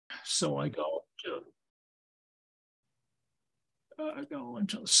So I go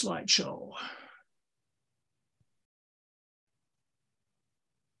into the slideshow.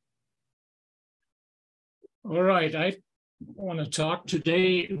 All right, I want to talk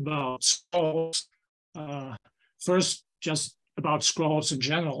today about scrolls. First, just about scrolls in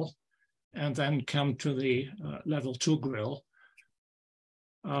general, and then come to the level 2 Grille.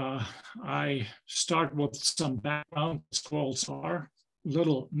 I start with some background. Scrolls are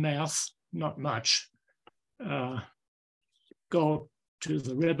little math, not much. Go to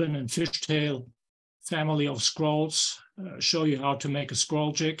the ribbon and fishtail family of scrolls, show you how to make a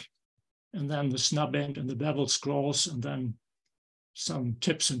scroll jig, and then the snub end and the beveled scrolls, and then some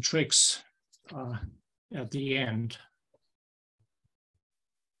tips and tricks at the end.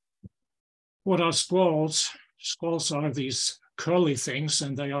 What are scrolls? Scrolls are these curly things,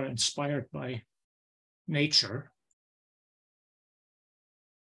 and they are inspired by nature.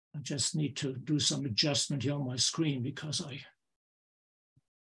 I just need to do some adjustment here on my screen because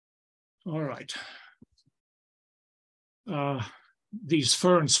all right. These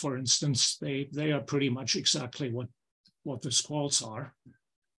ferns, for instance, they are pretty much exactly what the scrolls are.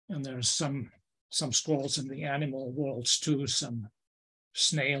 And there's some scrolls in the animal worlds too, some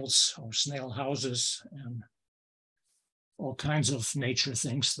snails or snail houses and all kinds of nature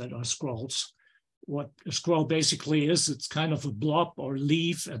things that are scrolls. What a scroll basically is, it's kind of a blob or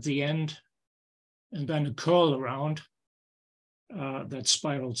leaf at the end, and then a curl around that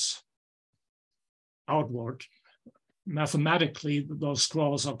spirals outward. Mathematically, those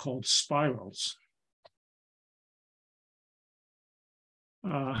scrolls are called spirals.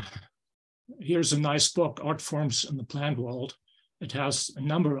 Here's a nice book, Art Forms in the Plant World. It has a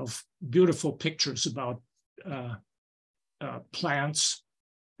number of beautiful pictures about plants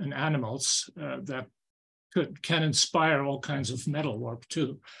and animals that can inspire all kinds of metalwork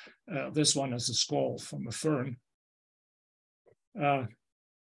too. This one is a scroll from a fern.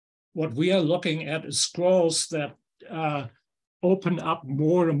 What we are looking at is scrolls that open up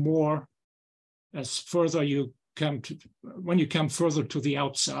more and more as further you come to, when you come further to the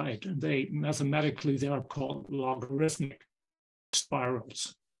outside. And mathematically, they are called logarithmic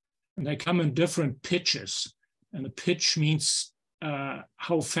spirals. And they come in different pitches. And the pitch means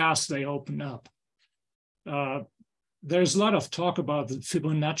how fast they open up. There's a lot of talk about the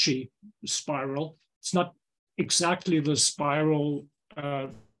Fibonacci spiral. It's not exactly the spiral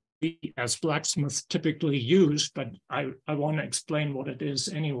as blacksmiths typically use, but I want to explain what it is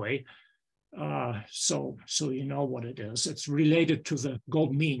anyway, so you know what it is. It's related to the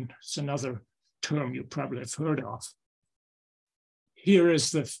golden mean. It's another term you probably have heard of. Here is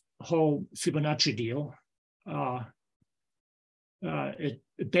the whole Fibonacci deal. It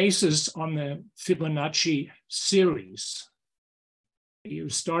bases on the Fibonacci series. You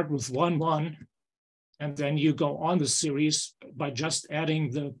start with 1, 1, and then you go on the series by just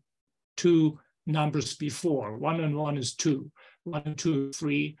adding the 2 numbers before. 1 and 1 is 2, 1 and 2 is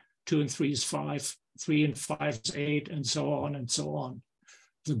 3, 2 and 3 is 5, 3 and 5 is 8, and so on and so on.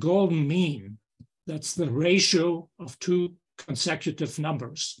 The golden mean, that's the ratio of 2 consecutive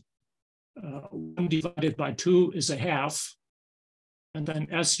numbers. 1 divided by 2 is a half. And then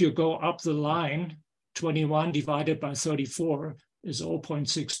as you go up the line, 21 divided by 34 is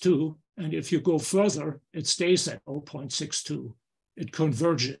 0.62. And if you go further, it stays at 0.62. It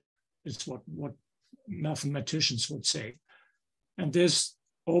converges. It's what mathematicians would say. And this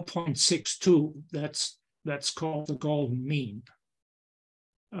 0.62, that's called the golden mean.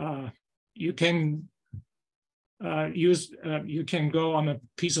 You can you can go on a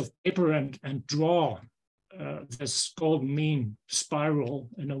piece of paper and draw this golden mean spiral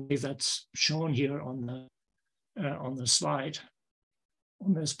in a way that's shown here on the slide,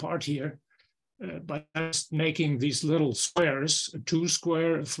 on this part here, by just making these little squares, a 2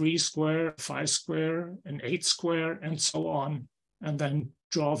 square, a 3 square, a 5 square, an 8 square, and so on, and then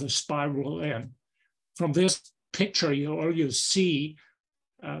draw the spiral in. From this picture, you see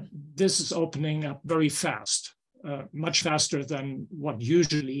this is opening up very fast, much faster than what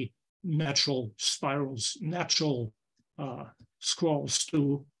usually natural spirals, natural scrolls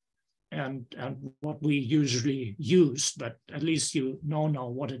do, and what we usually use, but at least you know now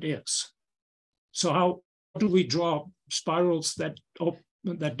what it is. So how do we draw spirals that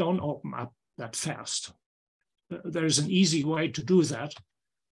don't open up that fast? There's an easy way to do that.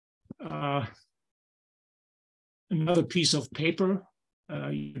 Another piece of paper,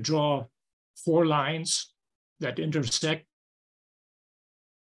 you draw 4 lines that intersect.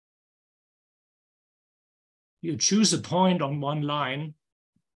 You choose a point on one line,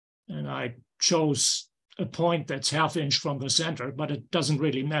 and I chose a point that's ½ inch from the center, but it doesn't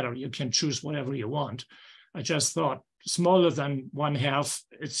really matter. You can choose whatever you want. I just thought smaller than 1/2,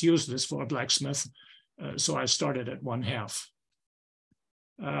 it's useless for a blacksmith. So I started at 1/2.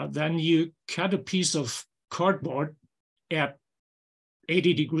 Then you cut a piece of cardboard at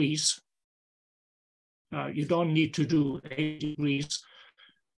 80 degrees. You don't need to do 80 degrees,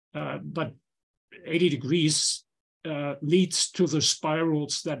 but 80 degrees leads to the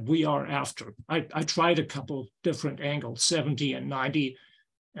spirals that we are after. I tried a couple different angles, 70 and 90,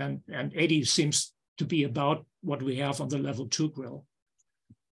 and 80 seems to be about what we have on the level 2 grill.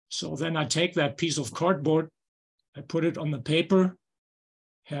 So then I take that piece of cardboard, I put it on the paper,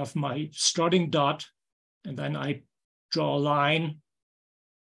 have my starting dot, and then I draw a line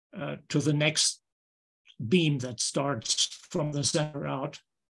to the next beam that starts from the center out.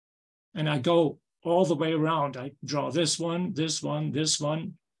 And I go all the way around. I draw this one, this one, this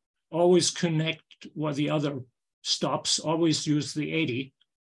one, always connect where the other stops, always use the 80.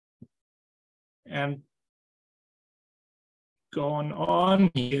 And going on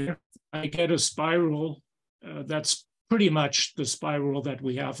here, I get a spiral that's pretty much the spiral that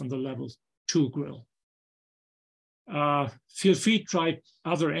we have on the level 2 grill. Feel free to try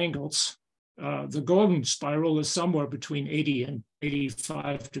other angles. The golden spiral is somewhere between 80 and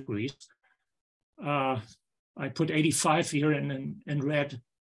 85 degrees. I put 85 here in red,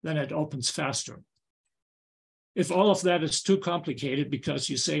 then it opens faster. If all of that is too complicated because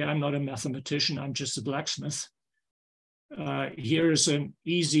you say, I'm not a mathematician, I'm just a blacksmith, here's an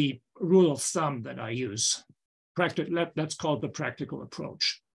easy rule of thumb that I use. That's called the practical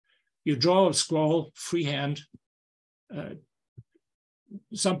approach. You draw a scroll freehand.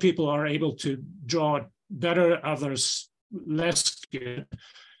 Some people are able to draw it better, others less good.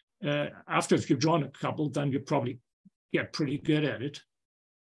 After if you've drawn a couple, then you probably get pretty good at it.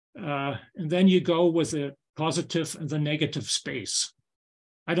 And then you go with the positive and the negative space.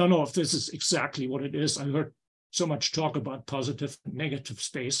 I don't know if this is exactly what it is. I heard so much talk about positive and negative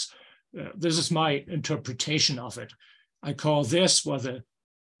space. This is my interpretation of it. I call this where the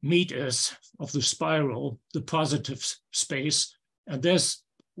meat is of the spiral, the positive space, and this,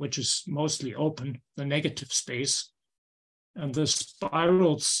 which is mostly open, the negative space. And the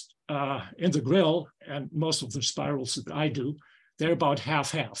spirals in the grill, and most of the spirals that I do, they're about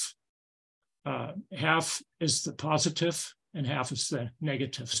half-half. Half is the positive and half is the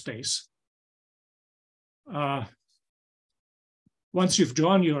negative space. Once you've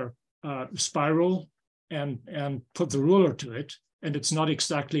drawn your spiral and put the ruler to it, and it's not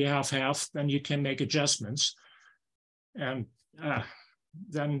exactly half-half, then you can make adjustments and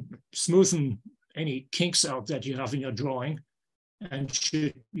then smoothen any kinks out that you have in your drawing, and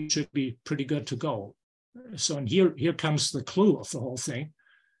you should be pretty good to go. So and here comes the clue of the whole thing.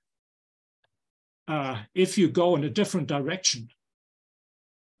 If you go in a different direction,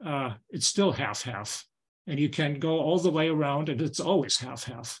 it's still half-half, and you can go all the way around, and it's always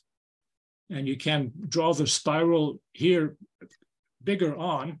half-half. And you can draw the spiral here bigger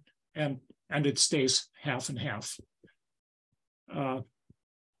on, and it stays half and half.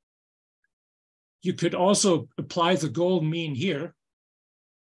 You could also apply the gold mean here.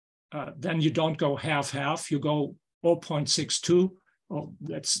 Then you don't go half-half, you go 0.62. Oh,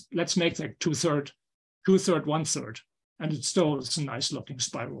 let's make that two-third, 1/3. And it's a nice looking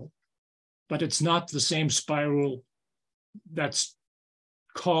spiral. But it's not the same spiral that's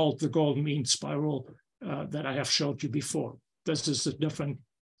called the gold mean spiral that I have showed you before. This is a different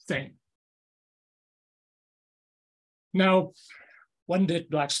thing. Now, when did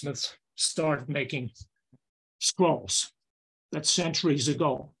blacksmiths start making scrolls? That's centuries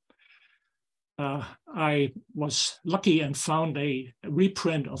ago. I was lucky and found a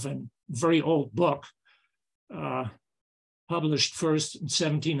reprint of a very old book, published first in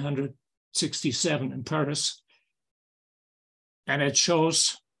 1767 in Paris. And it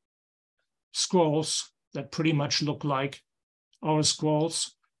shows scrolls that pretty much look like our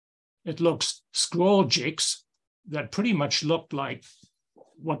scrolls. It looks scroll jigs that pretty much look like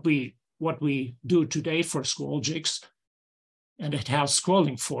what we do today for scroll jigs. And it has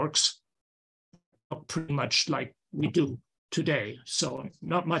scrolling forks, pretty much like we do today. So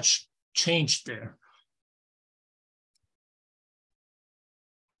not much changed there.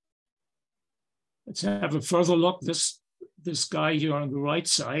 Let's have a further look. This guy here on the right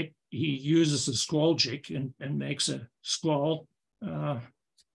side, he uses a scroll jig and makes a scroll.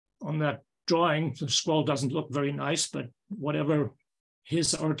 On that drawing, the scroll doesn't look very nice, but whatever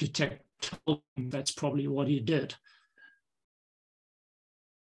his architect told him, that's probably what he did.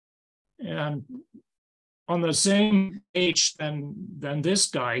 And on the same page than this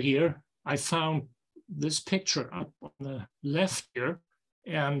guy here, I found this picture up on the left here.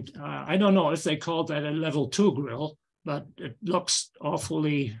 And I don't know if they call that a level 2 grill, but it looks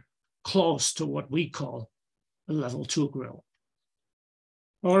awfully close to what we call a level 2 grill.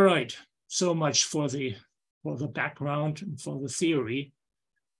 All right, so much for the background and for the theory.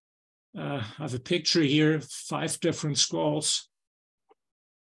 I have a picture here, 5 different scrolls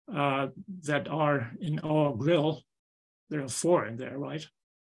that are in our grill. There are 4 in there, right?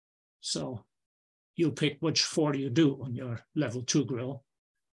 So you pick which 4 you do on your level 2 grill.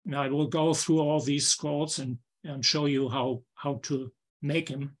 And I will go through all these scrolls and show you how to make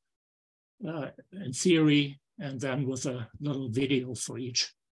them in theory, and then with a little video for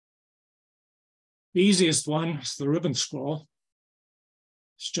each. The easiest one is the ribbon scroll.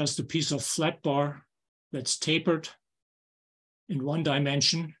 It's just a piece of flat bar that's tapered in one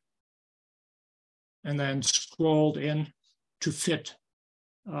dimension and then scrolled in to fit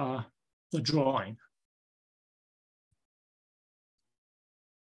the drawing.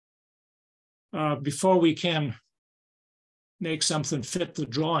 Before we can make something fit the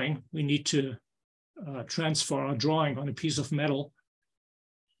drawing, we need to transfer our drawing on a piece of metal.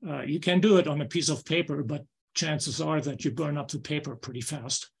 You can do it on a piece of paper, but chances are that you burn up the paper pretty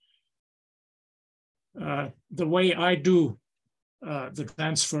fast. The way I do the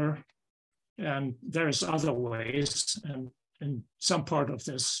transfer, and there's other ways, and in some part of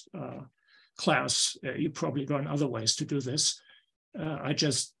this class, you probably learn other ways to do this. I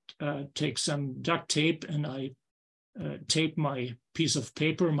just take some duct tape and I tape my piece of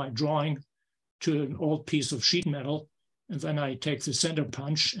paper, my drawing, to an old piece of sheet metal, and then I take the center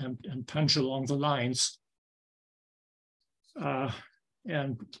punch and punch along the lines.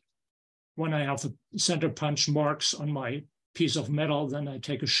 And when I have the center punch marks on my piece of metal, then I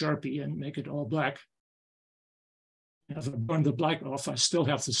take a Sharpie and make it all black. If I burn the black off, I still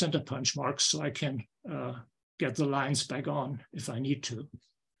have the center punch marks, so I can get the lines back on if I need to.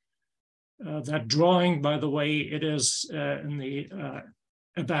 That drawing, by the way, it is in the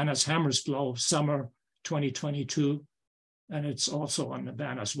Ibanez Hammersblow Summer 2022, and it's also on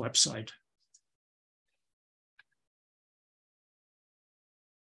Ibanez website.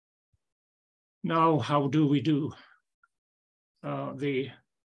 Now, how do we do the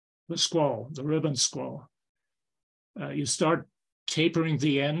scroll, the ribbon scroll? You start tapering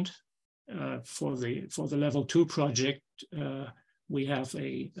the end. For the level 2 project, we have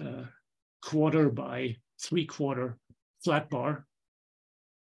a 1/4 by 3/4 flat bar.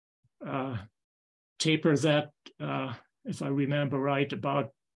 Taper that, if I remember right,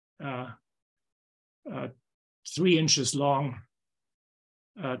 about 3 inches long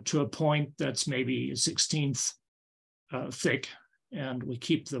to a point that's maybe 1/16 thick, and we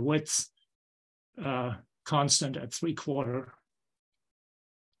keep the width constant at 3/4.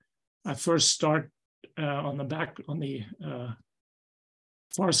 I first start on the back, on the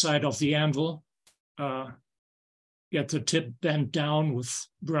far side of the anvil, get the tip bent down with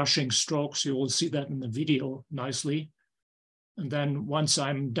brushing strokes. You will see that in the video nicely. And then once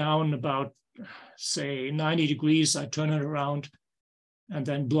I'm down about, say, 90 degrees, I turn it around and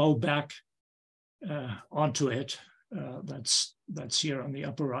then blow back onto it. That's here on the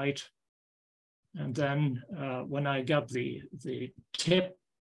upper right. And then when I got the tip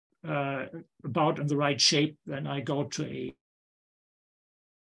about in the right shape, then I go to a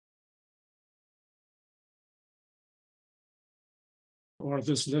or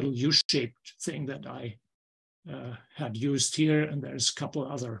this little U-shaped thing that I had used here, and there's a couple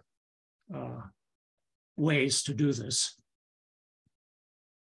other ways to do this.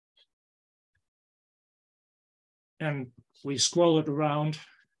 And we scroll it around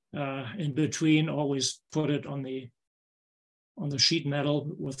in between, always put it on the sheet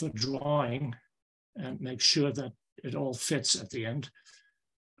metal with a drawing and make sure that it all fits at the end.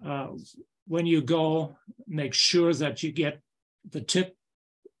 When you go, make sure that you get the tip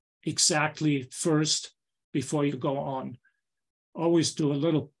exactly first before you go on. Always do a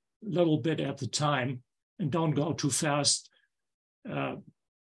little bit at a time and don't go too fast.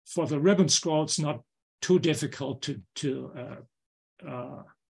 For the ribbon scroll, it's not too difficult to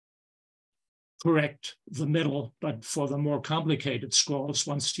correct the middle, but for the more complicated scrolls,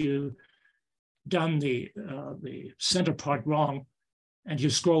 once you've done the center part wrong and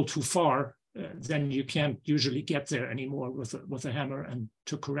you scroll too far, then you can't usually get there anymore with a hammer and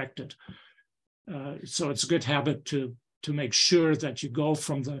to correct it. So it's a good habit to make sure that you go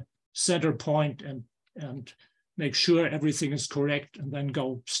from the center point and make sure everything is correct, and then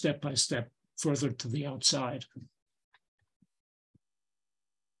go step by step further to the outside.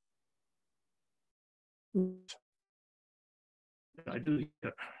 What did I do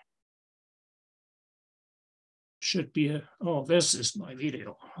here? should be oh, this is my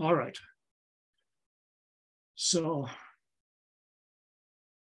video. All right. So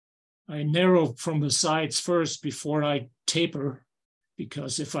I narrow from the sides first before I taper,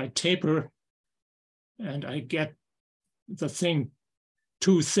 because if I taper and I get the thing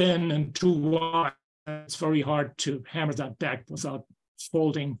too thin and too wide, it's very hard to hammer that back without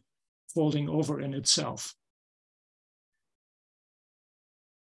folding over in itself.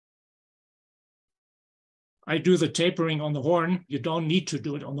 I do the tapering on the horn. You don't need to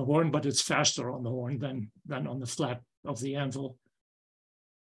do it on the horn, but it's faster on the horn than on the flat of the anvil.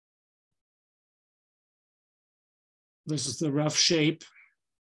 This is the rough shape.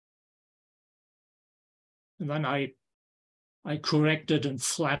 And then I correct it and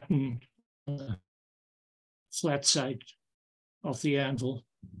flatten the flat side of the anvil.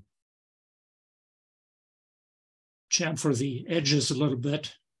 Chamfer the edges a little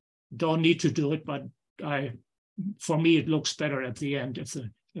bit. Don't need to do it, but for me, it looks better at the end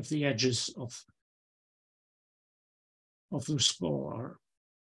if the edges of the skull are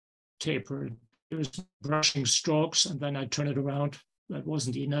tapered. There's brushing strokes, and then I turn it around. That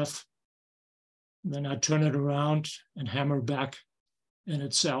wasn't enough. And then I turn it around and hammer back in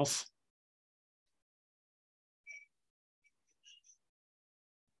itself.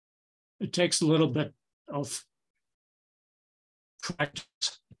 It takes a little bit of practice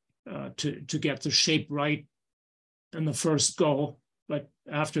to get the shape right in the first go, but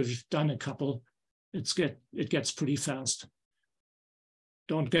after you've done a couple, it gets pretty fast.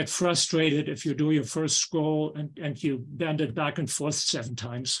 Don't get frustrated if you do your first scroll and you bend it back and forth 7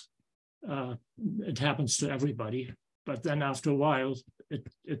 times. It happens to everybody, but then after a while,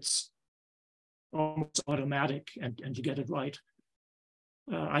 it's almost automatic and you get it right.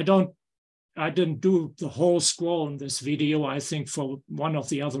 I didn't do the whole scroll in this video. I think for one of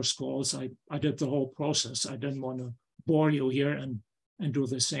the other scrolls, I did the whole process. I didn't want to bore you here and do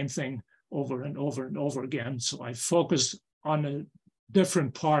the same thing over and over and over again. So I focus on a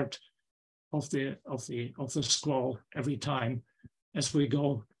different part of the scroll every time as we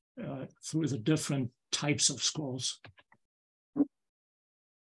go through the different types of scrolls.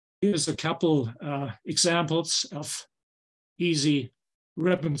 Here's a couple examples of easy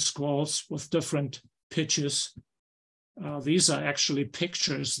ribbon scrolls with different pitches. These are actually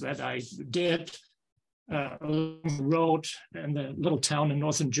pictures that I did along the road in the little town in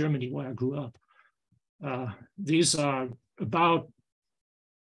northern Germany where I grew up. These are about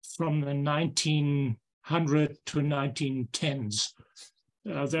from the 1900 to 1910s.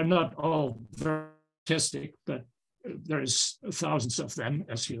 They're not all very artistic, but there's thousands of them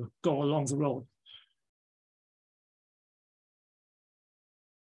as you go along the road.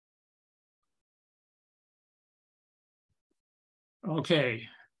 Okay,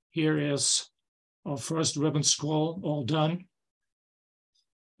 here is our first ribbon scroll, all done.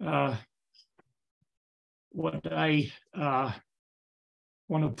 What I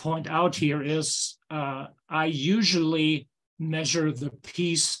want to point out here is I usually measure the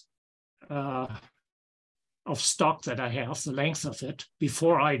piece of stock that I have, the length of it,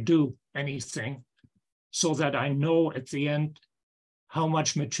 before I do anything, so that I know at the end how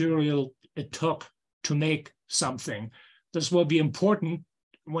much material it took to make something. This will be important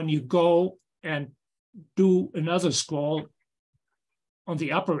when you go and do another scroll on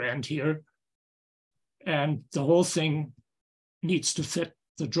the upper end here, and the whole thing needs to fit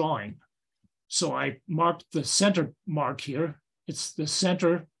the drawing. So I marked the center mark here. It's the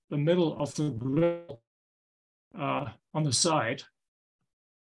center, the middle of the grill on the side.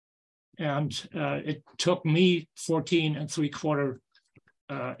 And it took me 14 3/4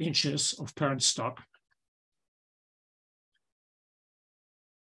 inches of parent stock.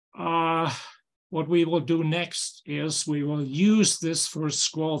 What we will do next is we will use this first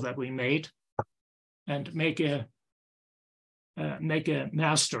scroll that we made and make a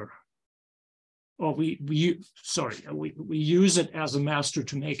master. Or we use it as a master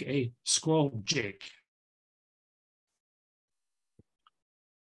to make a scroll jig.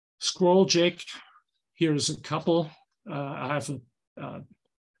 Scroll jig, here's a couple. I have a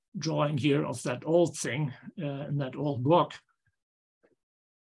drawing here of that old thing in that old book.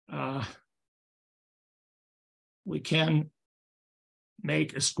 We can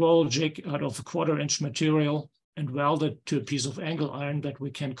make a scroll jig out of a 1/4 inch material and weld it to a piece of angle iron that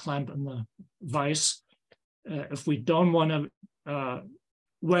we can clamp in the vise. If we don't want to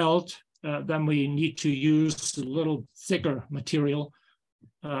weld, then we need to use a little thicker material.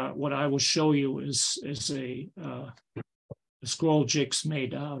 What I will show you is a scroll jigs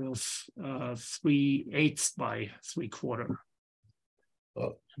made out of 3/8 by 3/4.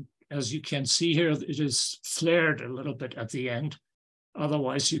 as you can see here, it is flared a little bit at the end.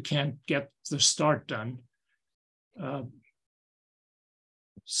 Otherwise, you can't get the start done.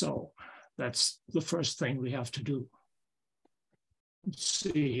 So that's the first thing we have to do. Let's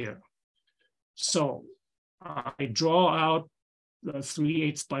see here. So I draw out the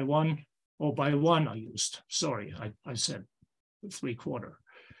 3/8 by 1, or by 1 I used. Sorry, I said 3/4.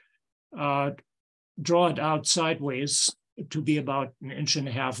 Draw it out sideways to be about 1.5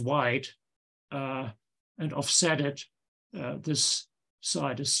 inches wide, and offset it. This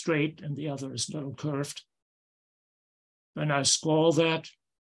side is straight and the other is a little curved. Then I scroll that.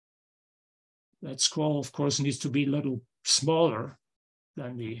 That scroll, of course, needs to be a little smaller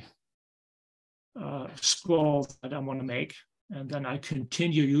than the scroll that I want to make. And then I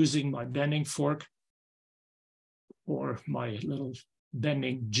continue using my bending fork or my little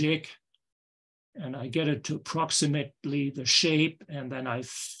bending jig, and I get it to approximately the shape, and then I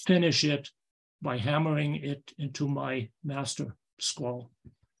finish it by hammering it into my master scroll.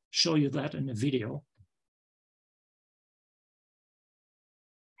 Show you that in the video.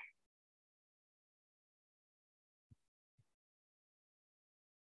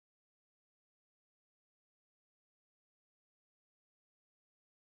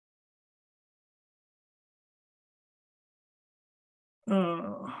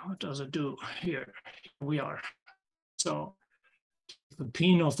 What does it do here? Here we are. So the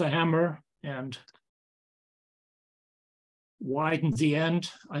peen of the hammer and widen the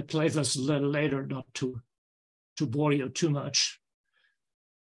end. I play this a little later, not to bore you too much.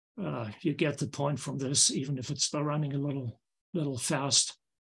 You get the point from this, even if it's running a little fast.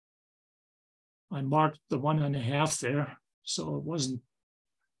 I marked the 1.5 there, so it wasn't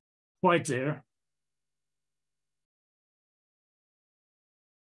quite there.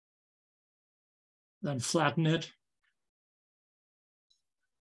 Then flatten it.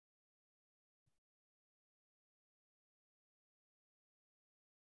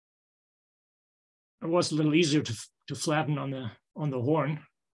 It was a little easier to flatten on the horn.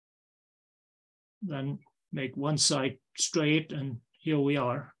 Then make one side straight, and here we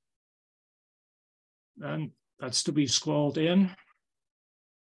are. Then that's to be scrolled in.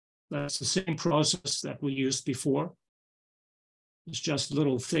 That's the same process that we used before. It's just a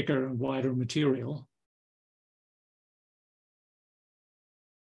little thicker and wider material.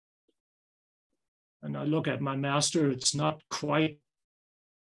 And I look at my master, it's not quite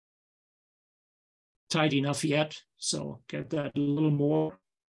tight enough yet, so get that a little more.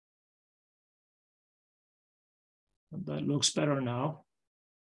 And that looks better now.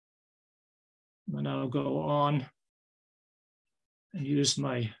 And I'll go on and use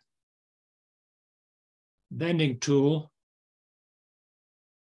my bending tool.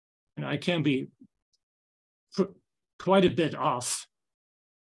 And I can be quite a bit off,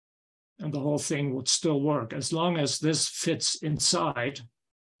 and the whole thing would still work. As long as this fits inside,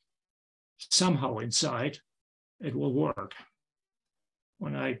 somehow inside, it will work.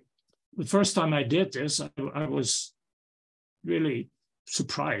 The first time I did this, I was really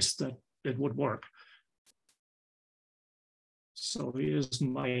surprised that it would work. So here's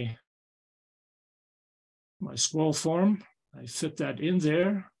my scroll form. I fit that in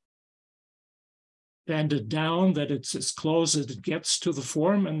there, bend it down that it's as close as it gets to the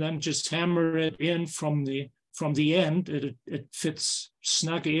form, and then just hammer it in from the end. It fits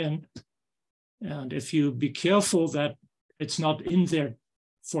snug in. And if you be careful that it's not in there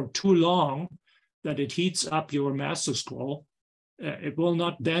for too long, that it heats up your master scroll, it will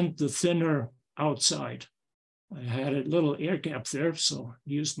not bend the thinner outside. I had a little air gap there, so I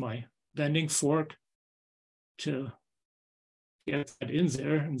used my bending fork to get that in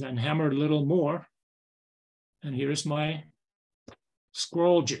there and then hammer a little more. And here's my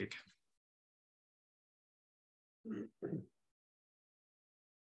scroll jig.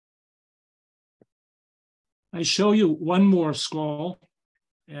 I show you one more scroll,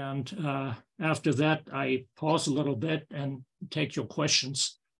 and after that, I pause a little bit and take your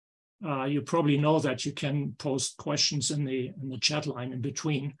questions. You probably know that you can post questions in the chat line in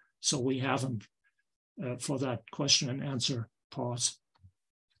between, so we have them for that question and answer pause.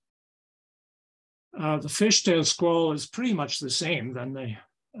 The fishtail scroll is pretty much the same than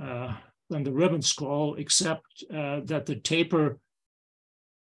the ribbon scroll, except that the taper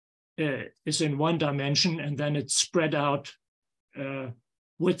is in one dimension, and then it's spread out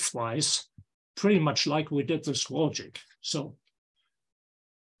widthwise, pretty much like we did the scroll jig. So,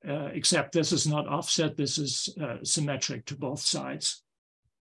 except this is not offset, this is symmetric to both sides.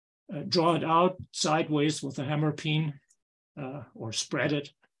 Draw it out sideways with a hammer peen, or spread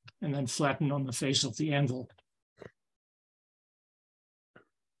it, and then flatten on the face of the anvil.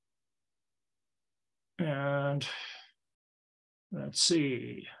 And let's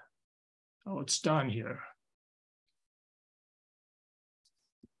see how it's done here.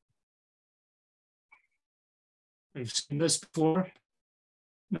 We've seen this before.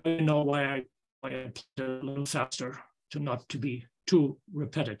 Now you know why I played it a little faster to not to be too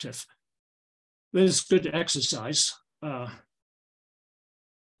repetitive. This is good exercise. When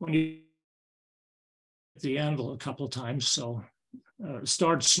you hit the anvil a couple of times, so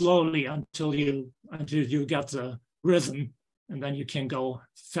start slowly until you get the rhythm, and then you can go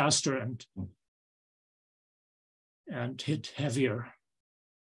faster and hit heavier.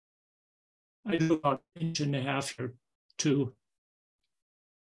 I do about 1.5 inches here, 2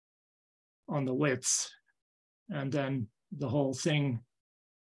 on the width, and then the whole thing,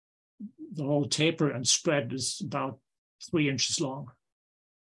 the whole taper and spread is about 3 inches long.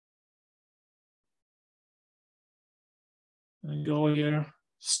 I go here,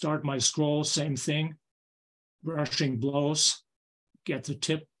 start my scroll, same thing, brushing blows, get the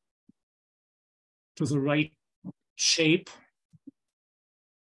tip to the right shape.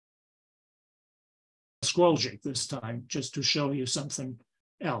 Scroll jig this time, just to show you something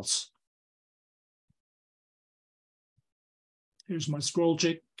else. Here's my scroll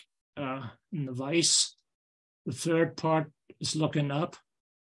jig in the vise. The third part is looking up.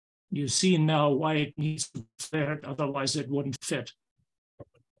 You see now why it needs to be flared, otherwise it wouldn't fit.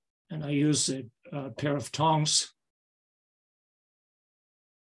 And I use a pair of tongs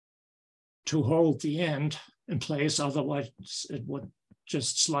to hold the end in place, otherwise it would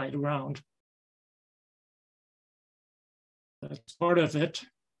just slide around. That's part of it.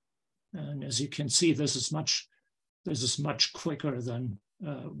 And as you can see, this is much quicker than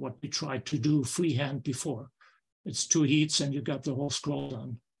what we tried to do freehand before. It's 2 heats and you got the whole scroll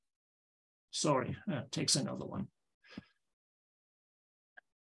done. Sorry, it takes another one.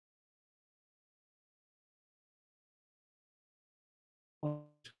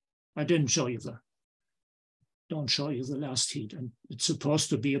 I didn't show you don't show you the last heat, and it's supposed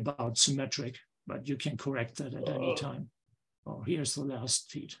to be about symmetric, but you can correct that at any time. Oh, here's the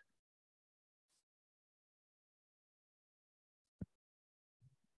last heat.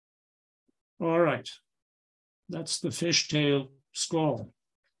 All right, that's the fishtail scroll.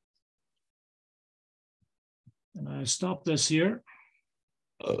 And I stop this here.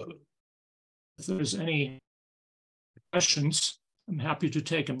 If there's any questions, I'm happy to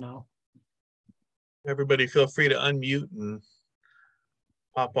take them now. Everybody feel free to unmute and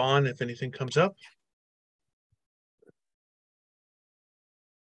pop on if anything comes up.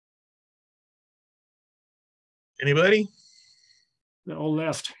 Anybody? They all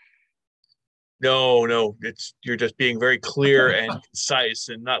left. No, you're just being very clear and concise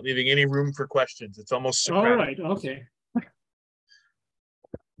and not leaving any room for questions. It's almost Socratic. All right, okay.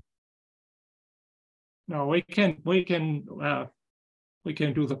 No, we can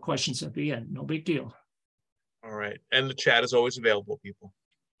do the questions at the end. No big deal. All right, and the chat is always available, people.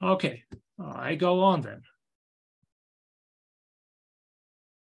 Okay, I go on then.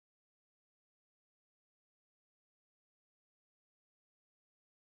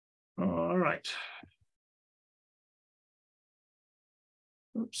 All right.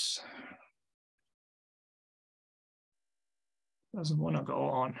 Oops. Doesn't want to go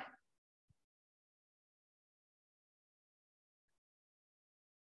on.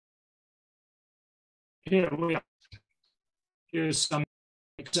 Here we are. Here's some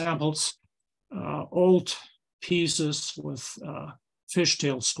examples. Old pieces with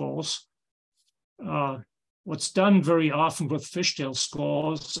fishtail skulls. What's done very often with fishtail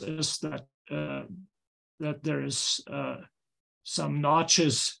skulls is that there is some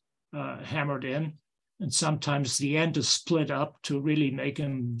notches hammered in, and sometimes the end is split up to really make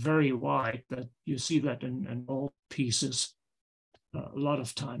them very wide. That you see that in old pieces a lot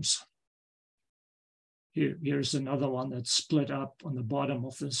of times. Here's another one that's split up on the bottom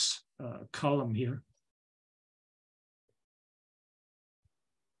of this column here.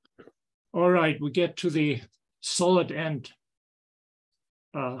 All right, we get to the solid end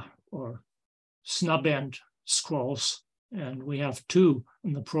or snub end scrolls, and we have 2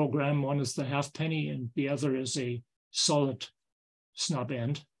 in the program. One is the halfpenny and the other is a solid snub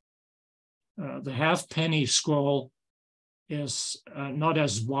end. The halfpenny scroll is not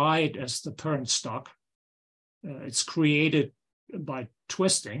as wide as the parent stock. It's created by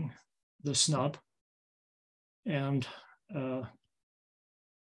twisting the snub, and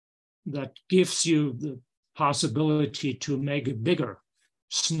that gives you the possibility to make a bigger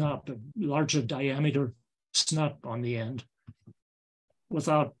snub, a larger diameter snub on the end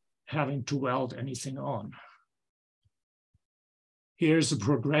without having to weld anything on. Here's a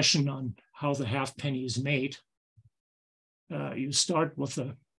progression on how the halfpenny is made. You start with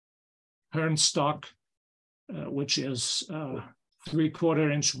the Hearn stock, which is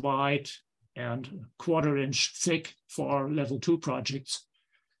 3/4 inch wide and 1/4 inch thick for level 2 projects.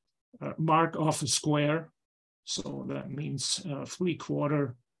 Mark off a square, so that means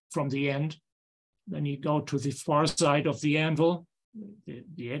 3/4 from the end. Then you go to the far side of the anvil.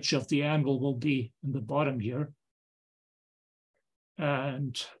 The edge of the anvil will be in the bottom here.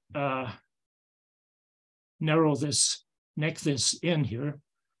 And narrow this, neck this in here.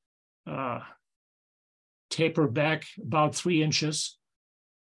 Taper back about 3 inches.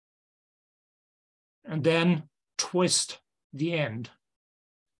 And then twist the end.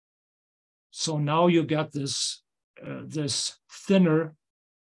 So now you got this, this thinner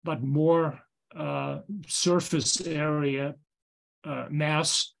but more surface area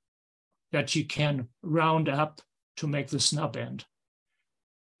mass that you can round up to make the snub end.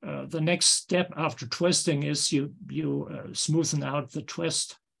 The next step after twisting is you smoothen out the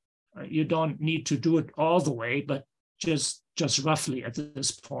twist. You don't need to do it all the way, but just roughly at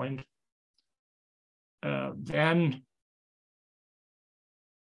this point. Then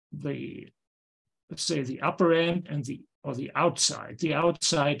let's say the upper end and the outside. The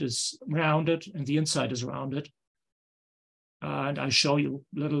outside is rounded and the inside is rounded. And I show you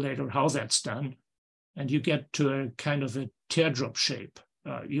a little later how that's done. And you get to a kind of a teardrop shape.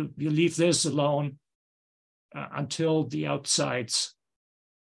 You leave this alone until the outsides,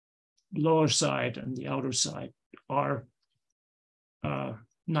 lower side and the outer side, are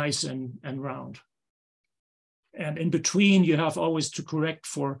nice and round. And in between, you have always to correct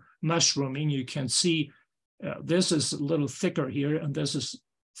for mushrooming. You can see this is a little thicker here, and this is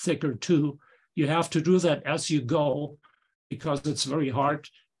thicker too. You have to do that as you go, because it's very hard.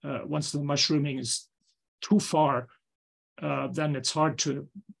 Once the mushrooming is too far, then it's hard to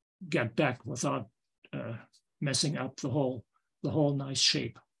get back without messing up the whole nice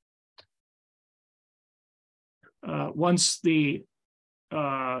shape. Once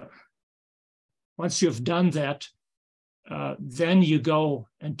you've done that, then you go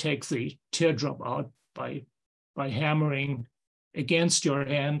and take the teardrop out by hammering against your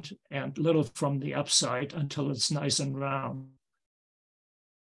hand and little from the upside until it's nice and round.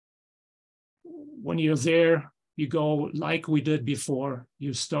 When you're there, you go like we did before.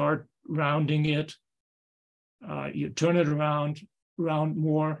 You start rounding it. You turn it around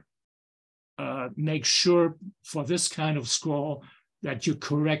more. Make sure for this kind of scroll that you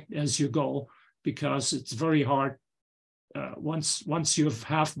correct as you go, because it's very hard once you're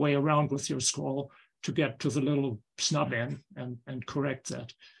halfway around with your scroll to get to the little snub end and correct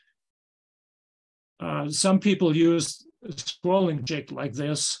that. Some people use a scrolling jig like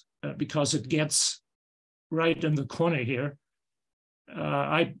this because it gets right in the corner here.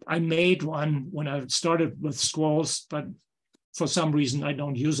 I made one when I started with scrolls, but for some reason I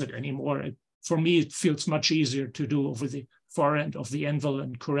don't use it anymore. For me, it feels much easier to do over the far end of the anvil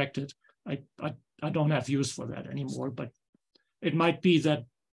and correct it. I don't have use for that anymore, but it might be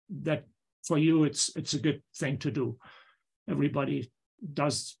that for you it's a good thing to do. Everybody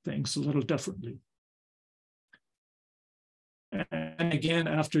does things a little differently. And again,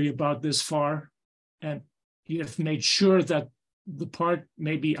 after you're about this far, and you have made sure that the part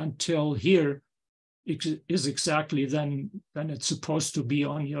maybe until here is exactly then it's supposed to be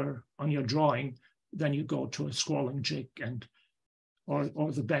on your drawing, then you go to a scrolling jig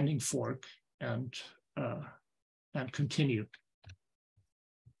or the bending fork and continue.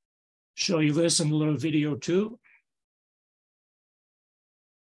 Show you this in a little video too.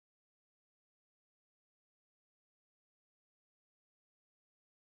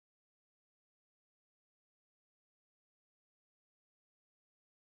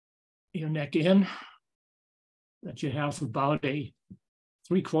 Your neck in, that you have about a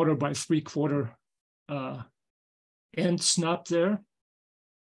 3/4 by 3/4 end snub there.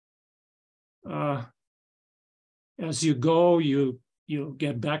 As you go, you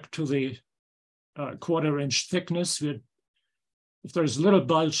get back to the 1/4 inch thickness. If there's a little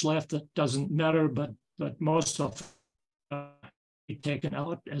bulge left, that doesn't matter, but most of it be taken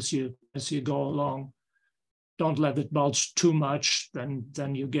out as you go along. Don't let it bulge too much,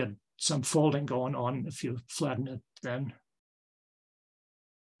 then you get some folding going on. If you flatten it, then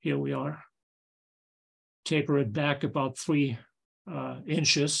here we are. Taper it back about 3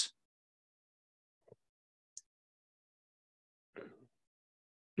 inches.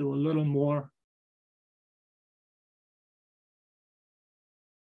 Do a little more.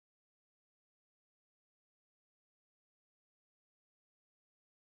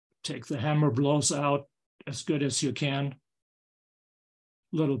 Take the hammer blows out as good as you can.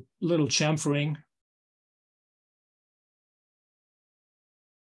 little chamfering.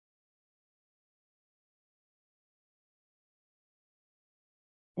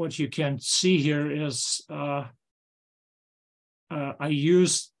 What you can see here is I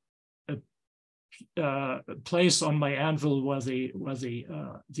used a place on my anvil where the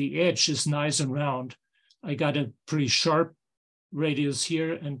edge is nice and round. I got a pretty sharp radius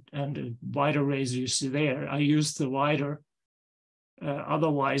here and a wider radius there. I used the wider.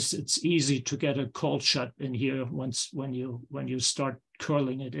 Otherwise, it's easy to get a cold shut in here when you start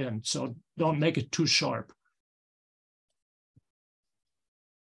curling it in. So don't make it too sharp.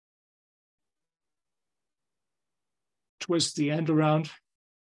 Twist the end around.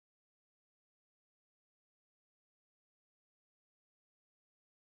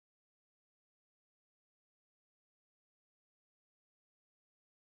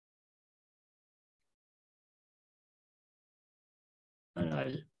 And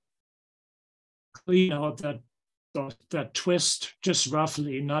I clean out that twist just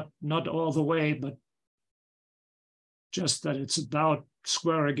roughly, not all the way, but just that it's about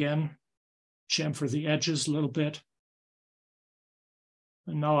square again. Chamfer the edges a little bit.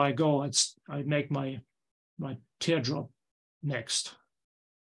 And now I make my teardrop next.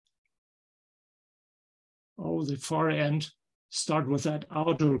 Oh, the far end, start with that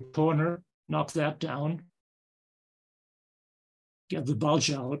outer corner, knock that down. Get the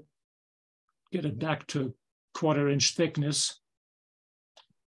bulge out, get it back to 1/4 inch thickness.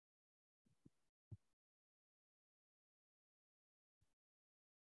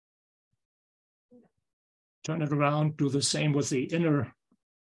 Turn it around, do the same with the inner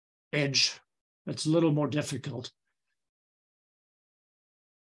edge. That's a little more difficult.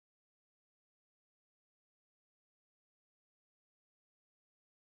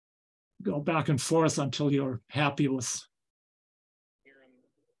 Go back and forth until you're happy with.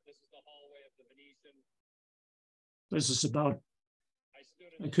 This is the hallway of the Venetian. This is about,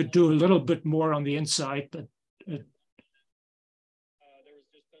 I could do a little bit more on the inside, but there was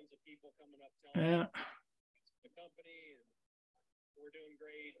just tons of people coming up telling the company, and we're doing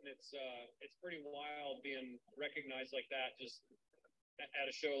great, and it's pretty wild being recognized like that just at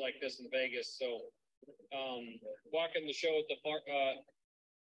a show like this in Vegas. So walking the show at the park.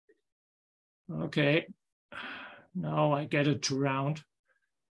 Okay, now I get it to round.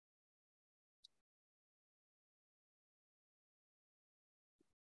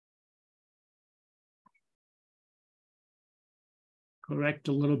 Correct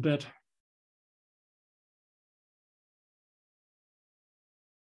a little bit.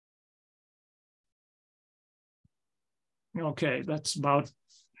 Okay, that's about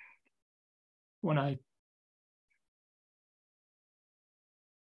when I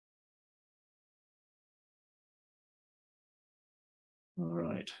all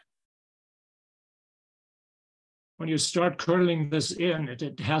right. When you start curling this in,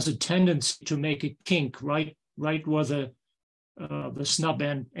 it has a tendency to make a kink right where the snub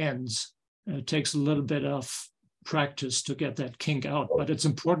end ends. It takes a little bit of practice to get that kink out, but it's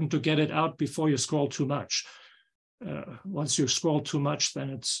important to get it out before you scroll too much. Once you scroll too much, then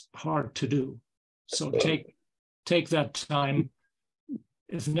it's hard to do. So take that time.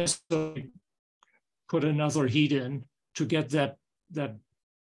 If necessary, put another heat in to get that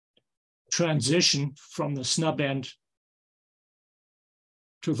transition from the snub end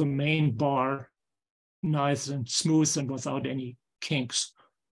to the main bar nice and smooth and without any kinks.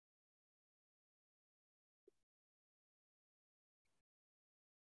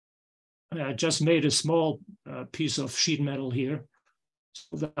 I just made a small piece of sheet metal here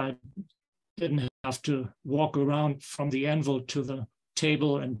so that I didn't have to walk around from the anvil to the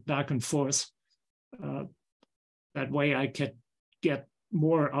table and back and forth. That way I could get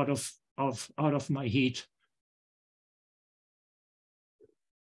more out of my heat.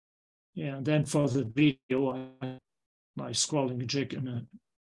 Yeah, and then for the video, my scrolling jig in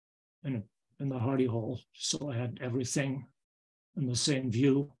the hardy hole, so I had everything in the same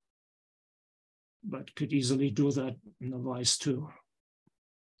view, but could easily do that in the vise too.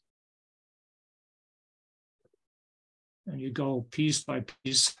 And you go piece by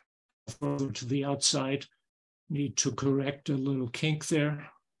piece further to the outside. Need to correct a little kink there.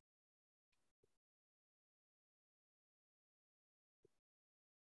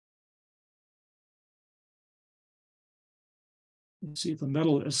 You see the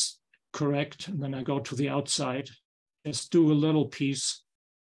middle is correct, and then I go to the outside. Just do a little piece.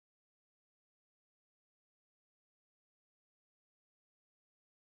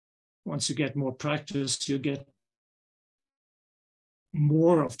 Once you get more practice, you get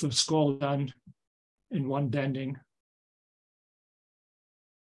more of the skull done in one bending.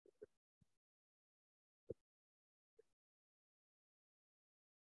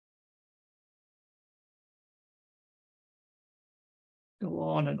 go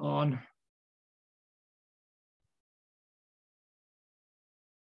on and on.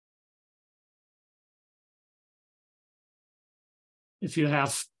 If you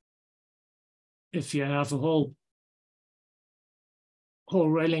have a whole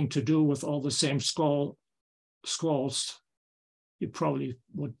railing to do with all the same scrolls, you probably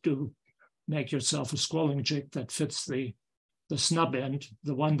would make yourself a scrolling jig that fits the snub end.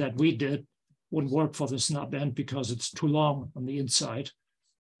 The one that we did wouldn't work for the snub end because it's too long on the inside,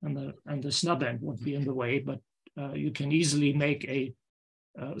 and the snub end would be in the way. But you can easily make a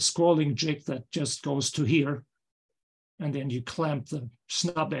scrolling jig that just goes to here, and then you clamp the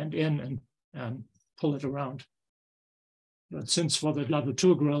snub end in and pull it around. But since for the level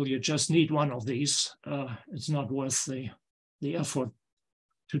 2 grill, you just need one of these, it's not worth the effort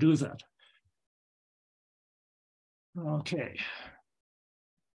to do that. Okay,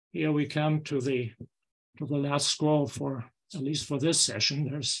 here we come to the last scroll for, at least for this session.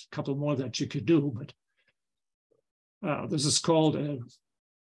 There's a couple more that you could do, but this is called a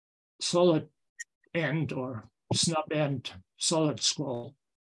solid end or snub end solid scroll.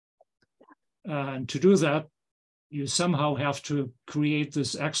 And to do that, you somehow have to create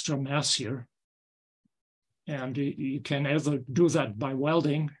this extra mass here. And you can either do that by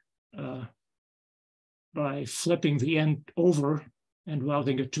welding, by flipping the end over and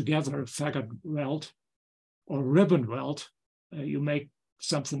welding it together, faggot weld, or ribbon weld. You make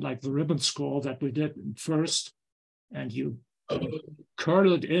something like the ribbon scroll that we did first, and you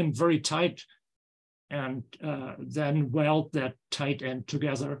curl it in very tight and then weld that tight end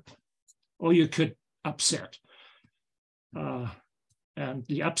together. Or you could upset. And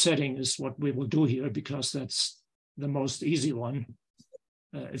the upsetting is what we will do here because that's the most easy one.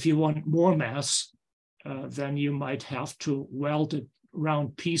 If you want more mass, then you might have to weld a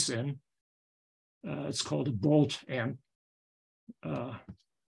round piece in. It's called a bolt and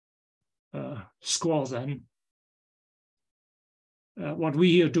scroll then. What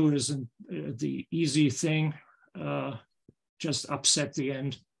we here do is the easy thing, just upset the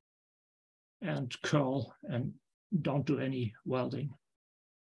end and curl and don't do any welding.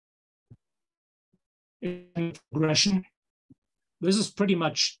 In progression, this is pretty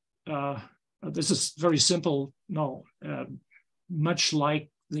much, this is very simple, much like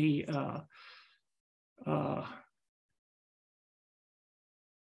the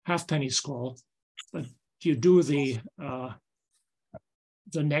halfpenny scroll, but you do the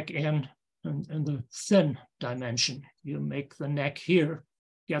neck in the thin dimension. You make the neck here,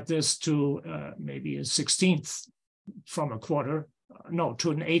 get this to maybe a 1/16 from a quarter, no,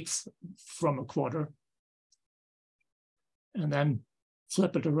 to an 1/8 from a quarter, and then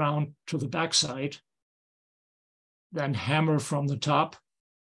flip it around to the backside, then hammer from the top,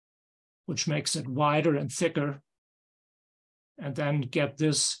 which makes it wider and thicker, and then get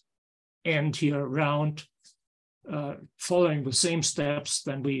this end here round, following the same steps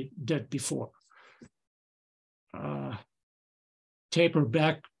than we did before. Taper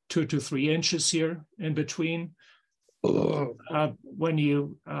back 2 to 3 inches here in between. When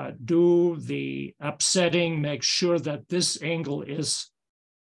you do the upsetting, make sure that this angle is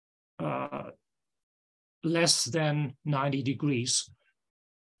less than 90 degrees.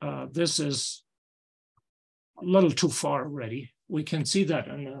 This is a little too far already. We can see that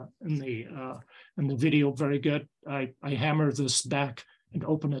in the video very good. I hammer this back and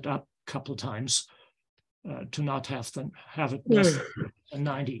open it up a couple of times to not have it less than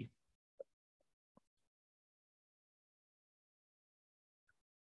 90.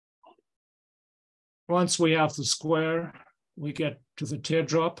 Once we have the square, we get to the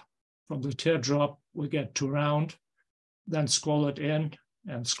teardrop. From the teardrop, we get to round, then scroll it in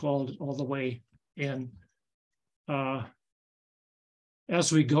and scroll it all the way in.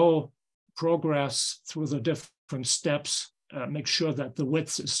 As we go, progress through the different steps, make sure that the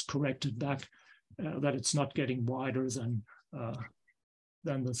width is corrected back, that it's not getting wider than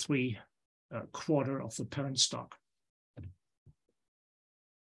the 3/4 of the parent stock.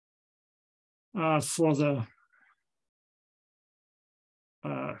 For the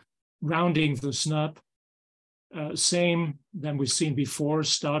rounding the snub, same than we've seen before.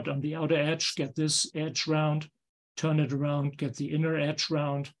 Start on the outer edge, get this edge round, turn it around, get the inner edge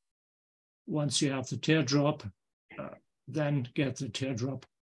round. Once you have the teardrop, then get the teardrop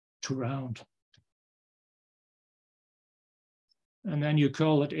to round. And then you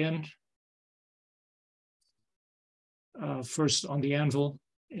curl it in, first on the anvil,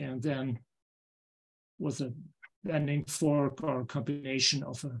 and then with a bending fork or a combination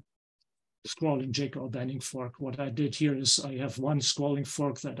of a scrolling jig or bending fork. What I did here is I have one scrolling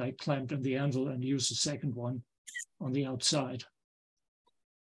fork that I clamped in the anvil and use the second one on the outside.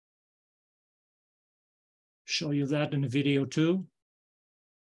 show you that in the video too.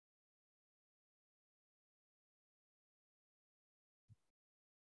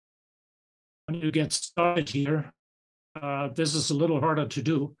 When you get started here, this is a little harder to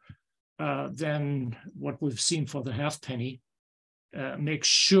do than what we've seen for the halfpenny. Make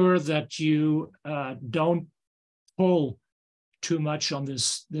sure that you don't pull too much on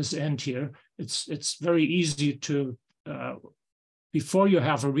this end here. It's very easy to, before you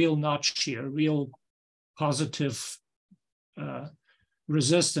have a real notch here, real positive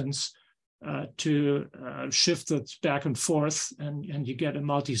resistance, to shift it back and forth, and you get a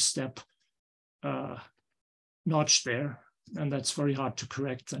multi-step notch there, and that's very hard to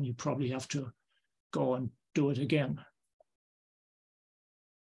correct. Then you probably have to go and do it again.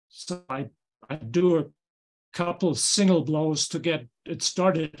 So I do a couple single blows to get it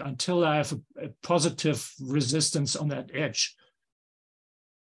started until I have a positive resistance on that edge.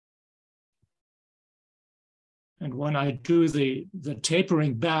 And when I do the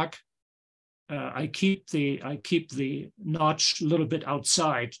tapering back, I keep the notch a little bit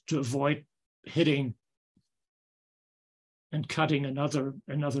outside to avoid hitting and cutting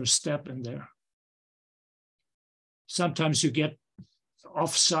another step in there. Sometimes you get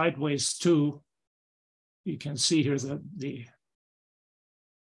off sideways too. You can see here that the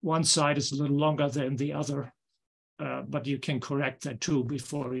one side is a little longer than the other, but you can correct that too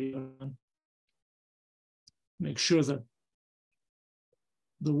before you make sure that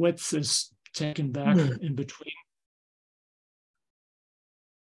the width is taken back in between.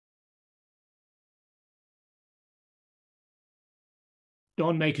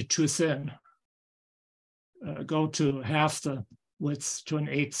 Don't make it too thin. Go to half the width to an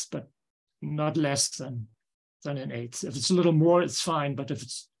eighth, but not less than an eighth. If it's a little more, it's fine. But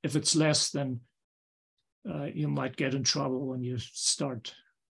if it's less, then you might get in trouble when you start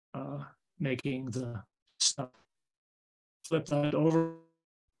making the stuff. Flip that over.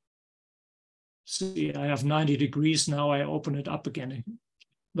 See, I have 90 degrees now. I open it up again a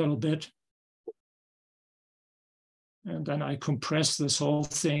little bit. And then I compress this whole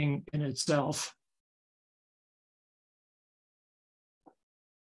thing in itself.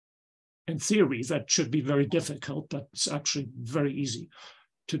 In theory, that should be very difficult, but it's actually very easy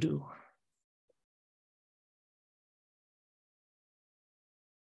to do.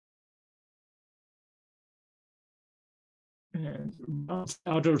 And around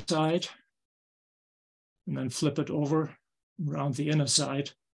the outer side, and then flip it over around the inner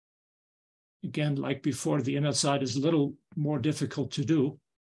side. Again, like before, the inner side is a little more difficult to do.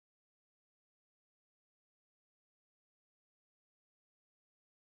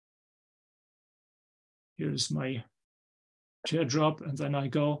 Here's my teardrop, and then I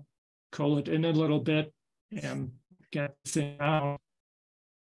go curl it in a little bit and get the thing out.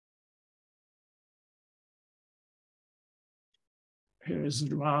 Here is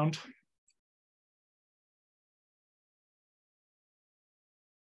it round.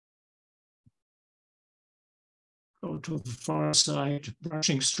 Go to the far side,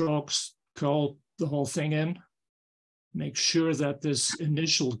 brushing strokes, curl the whole thing in. Make sure that this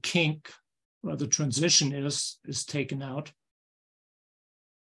initial kink, where the transition is taken out.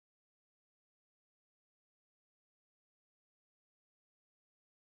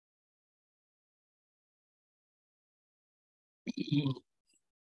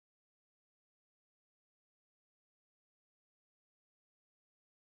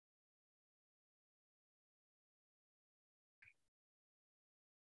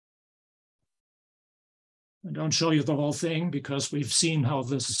 I don't show you the whole thing because we've seen how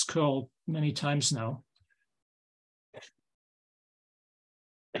this is curled many times now.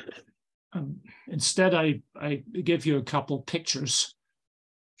 Instead, I give you a couple pictures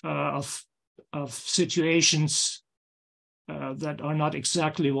of situations that are not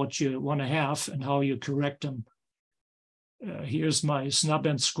exactly what you want to have and how you correct them. Here's my snub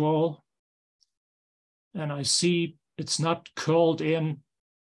and scroll, and I see it's not curled in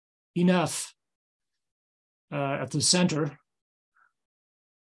enough at the center.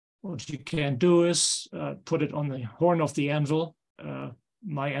 What you can do is put it on the horn of the anvil.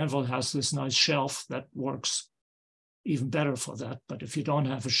 My anvil has this nice shelf that works even better for that. But if you don't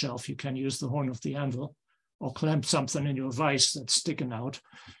have a shelf, you can use the horn of the anvil or clamp something in your vise that's sticking out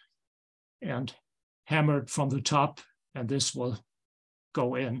and hammer it from the top, and this will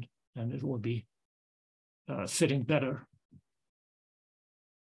go in and it will be fitting better.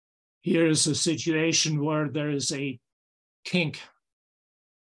 Here is a situation where there is a kink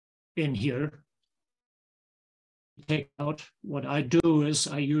in here. Take out. What I do is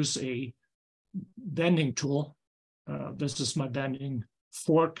I use a bending tool. This is my bending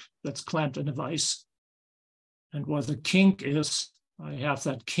fork that's clamped in a vise. And where the kink is, I have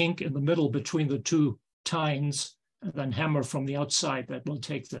that kink in the middle between the two tines, and then hammer from the outside. That will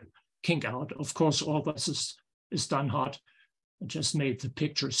take the kink out. Of course, all this is done hot. I just made the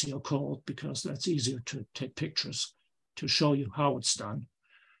pictures here cold because that's easier to take pictures to show you how it's done.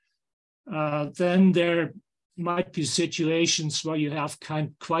 Then there might be situations where you have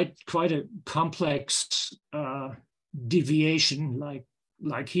quite a complex deviation,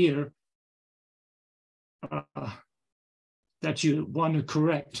 like here, that you want to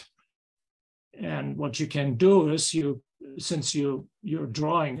correct. And what you can do is since your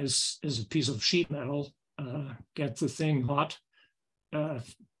drawing is a piece of sheet metal, get the thing hot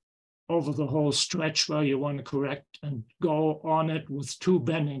over the whole stretch where you want to correct, and go on it with two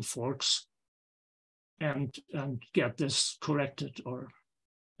bending forks and get this corrected, or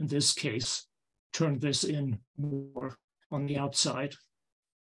in this case, turn this in more on the outside.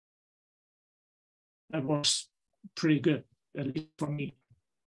 That works pretty good, at least for me.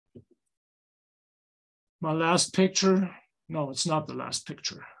 My last picture, no, it's not the last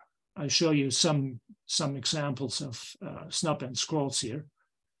picture. I show you some examples of snub and scrolls here.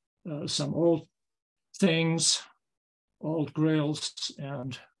 Some old things, old grills,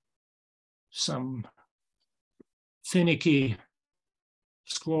 and some finicky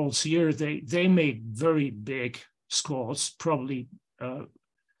scrolls here. They made very big scrolls, probably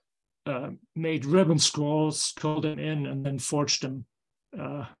made ribbon scrolls, curled them in, and then forged them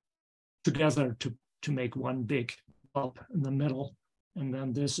together to make one big bulb in the middle. And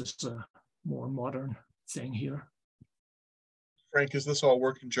then this is a more modern thing here. Frank, is this all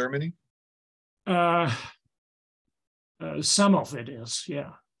work in Germany? Some of it is,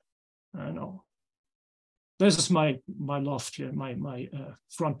 yeah. I know. This is my loft here, my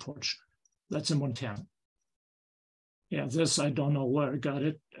front porch. That's in Montana. Yeah, this, I don't know where I got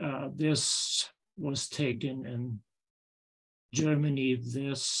it. This was taken in Germany.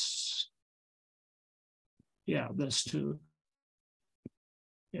 This too.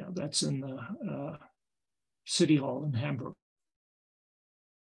 Yeah, that's in the City Hall in Hamburg.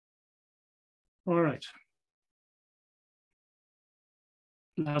 All right.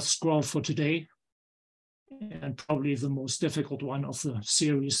 Last scroll for today, and probably the most difficult one of the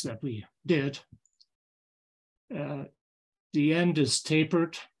series that we did. The end is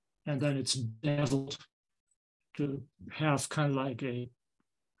tapered, and then it's beveled to have kind of like a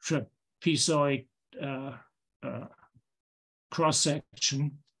trapezoid cross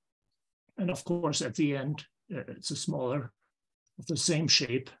section. And of course, at the end, it's a smaller, of the same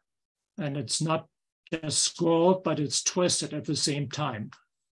shape. And it's not just scrolled, but it's twisted at the same time.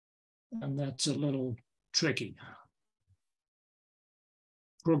 And that's a little tricky.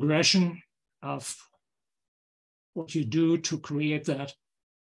 Progression of what you do to create that.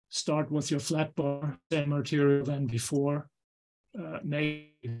 Start with your flat bar, same material than before.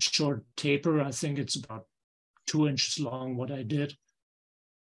 Make a short taper. I think it's about 2 inches long, what I did.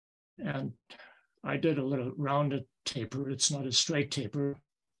 And I did a little rounded taper. It's not a straight taper,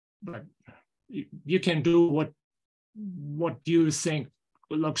 but you can do what you think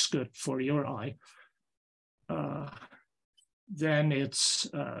looks good for your eye. Then it's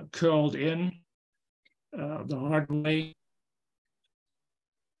curled in the hard way.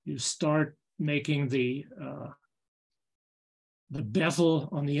 You start making the bevel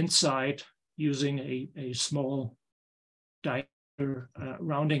on the inside using a small diameter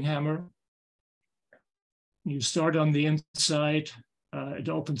rounding hammer. You start on the inside, it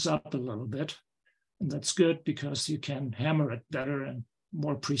opens up a little bit, and that's good because you can hammer it better and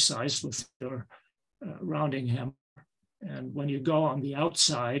more precise with your rounding hammer. And when you go on the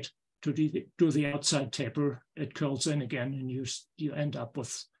outside to do the outside taper, it curls in again, and you end up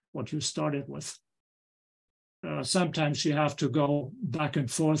with what you started with. Sometimes you have to go back and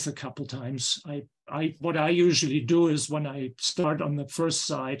forth a couple times. What I usually do is when I start on the first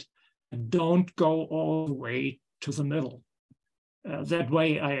side, I don't go all the way to the middle. That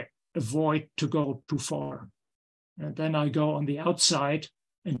way I avoid to go too far. And then I go on the outside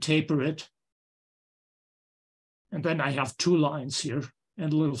and taper it. And then I have two lines here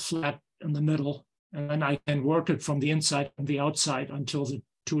and a little flat in the middle. And then I can work it from the inside and the outside until the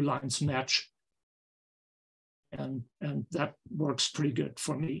two lines match. And that works pretty good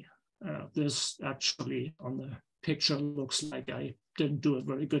for me. This actually on the picture looks like I didn't do a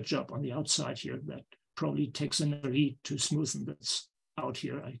very good job on the outside here. That probably takes another heat to smoothen this out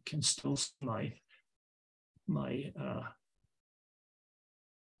here. I can still see my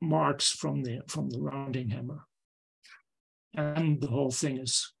marks from the rounding hammer. And the whole thing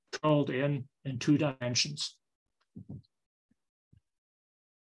is curled in 2 dimensions.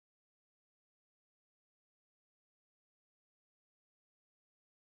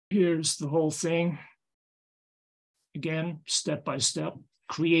 here's the whole thing. Again, step by step,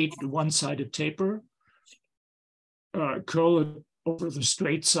 create the one-sided taper, curl it over the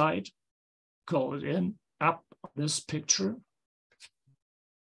straight side, curl it in, up this picture.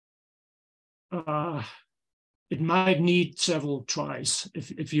 It might need several tries.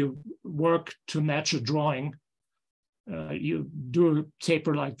 If you work to match a drawing, you do a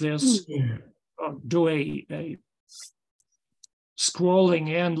taper like this, or do a scrolling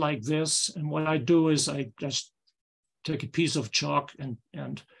in like this. And what I do is I just take a piece of chalk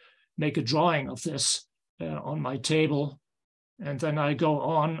and make a drawing of this on my table. And then I go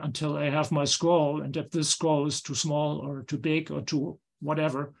on until I have my scroll. And if this scroll is too small or too big or too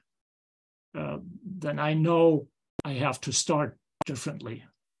whatever, then I know I have to start differently.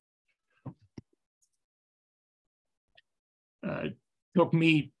 It took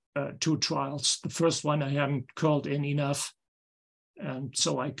me 2 trials. The first one I hadn't curled in enough, and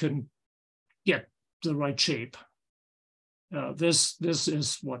so I couldn't get the right shape. This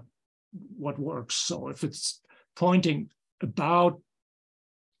is what works. So if it's pointing about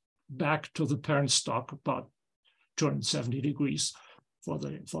back to the parent stock, about 270 degrees for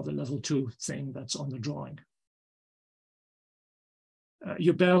the level 2 thing that's on the drawing.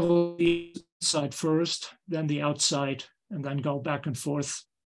 You bevel the inside first, then the outside, and then go back and forth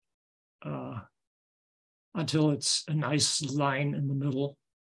until it's a nice line in the middle.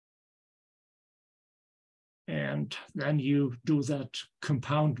 And then you do that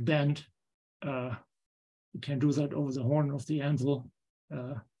compound bend. You can do that over the horn of the anvil.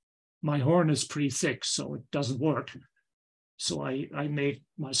 My horn is pretty thick, so it doesn't work. So I made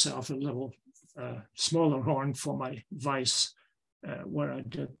myself a little smaller horn for my vise, where I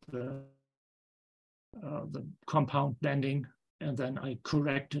did the compound bending, and then I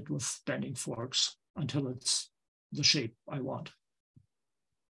correct it with bending forks until it's the shape I want.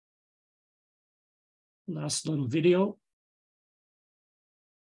 Last little video.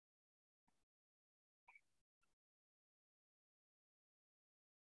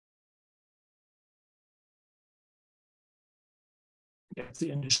 Get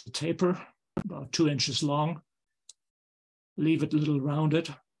the initial taper, about 2 inches long. Leave it a little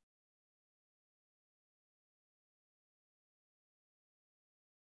rounded.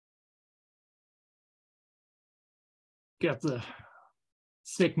 Get the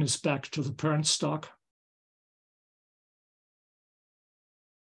thickness back to the parent stock.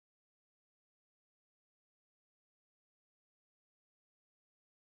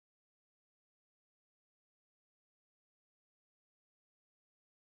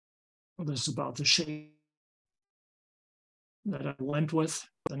 This is about the shape that I went with.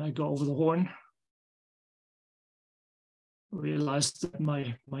 Then I go over the horn. Realized that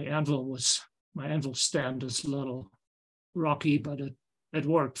my anvil stand is a little rocky, but it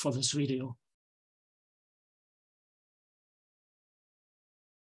worked for this video.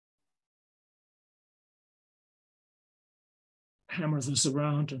 Hammer this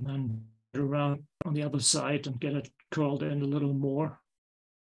around and then around on the other side and get it curled in a little more.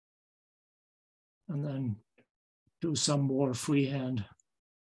 And then do some more freehand.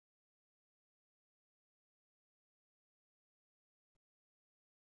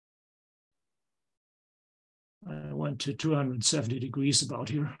 I went to 270 degrees about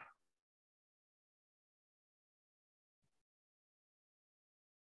here.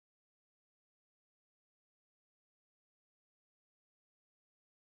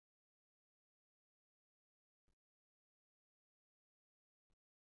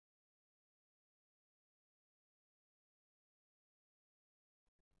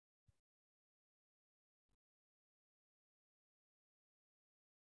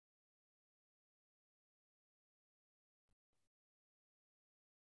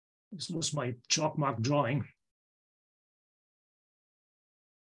 This was my chalk mark drawing.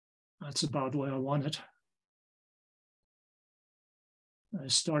 That's about where I want it. I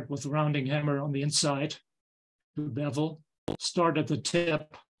start with the rounding hammer on the inside to bevel, start at the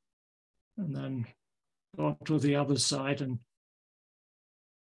tip, and then go to the other side and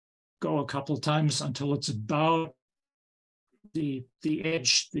go a couple of times until it's about the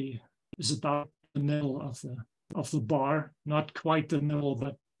edge is about the middle of the bar, not quite the middle,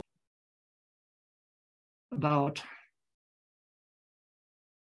 but about.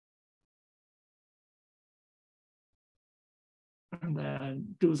 And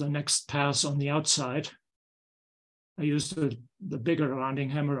then do the next pass on the outside. I used the bigger rounding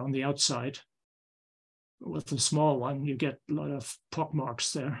hammer on the outside. With the small one, you get a lot of pock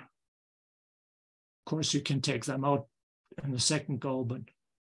marks there. Of course, you can take them out in the second go, but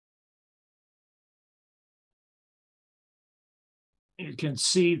you can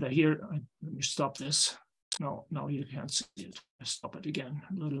see that here, let me stop this. No, you can't see it. I stop it again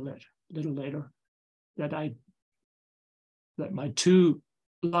a little later. That my two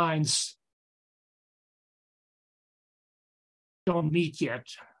lines don't meet yet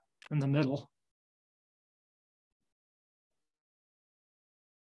in the middle.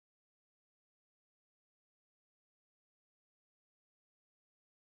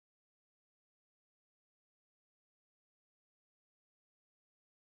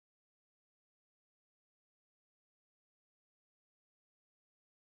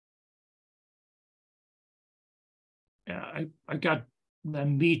 Yeah, I got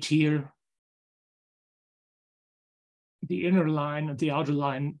them meet here. The inner line and the outer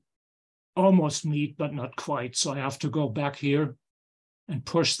line almost meet, but not quite. So I have to go back here and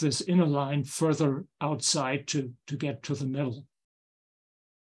push this inner line further outside to get to the middle.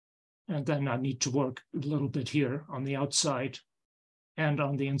 And then I need to work a little bit here on the outside and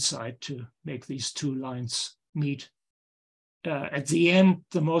on the inside to make these two lines meet. At the end,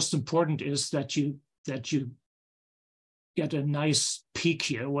 the most important is that you get a nice peak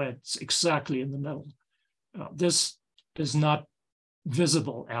here where it's exactly in the middle. This is not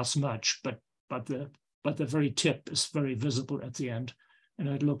visible as much, but the very tip is very visible at the end, and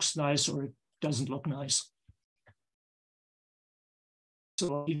it looks nice or it doesn't look nice.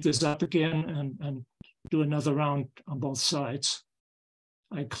 So I'll heat this up again and do another round on both sides.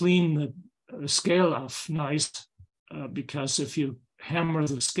 I clean the scale off nice because if you hammer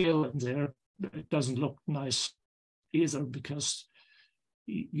the scale in there, it doesn't look nice either, because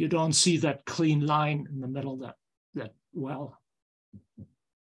you don't see that clean line in the middle that well.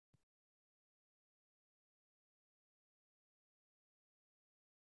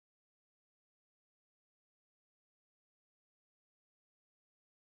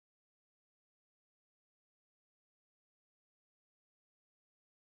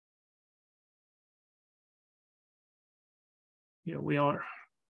 Here we are.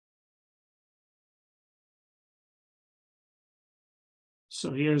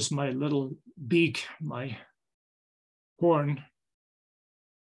 So here's my little beak, my horn.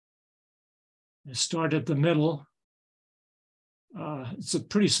 I start at the middle. It's a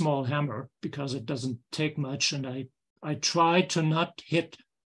pretty small hammer because it doesn't take much, and I try to not hit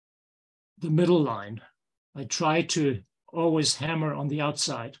the middle line. I try to always hammer on the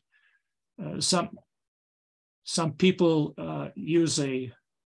outside. Some people use a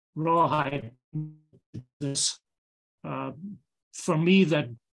rawhide. This for me, that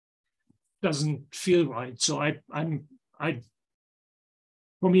doesn't feel right. So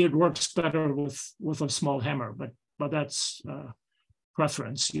for me, it works better with a small hammer, but that's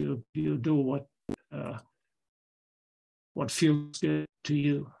preference. You do what feels good to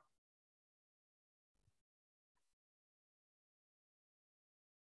you.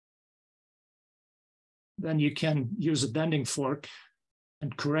 Then you can use a bending fork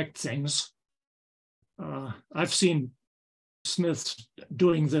and correct things. I've seen smiths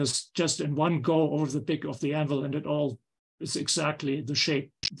doing this just in one go over the big of the anvil, and it all is exactly the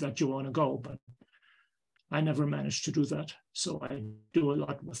shape that you want to go, but I never managed to do that. So I do a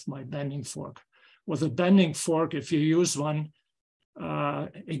lot with my bending fork. With a bending fork, if you use one,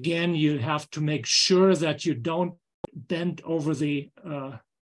 again, you have to make sure that you don't bend over the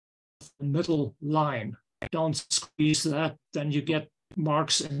middle line. Don't squeeze that, then you get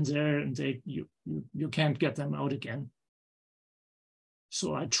marks in there, and you can't get them out again.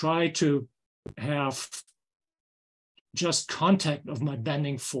 So I try to have just contact of my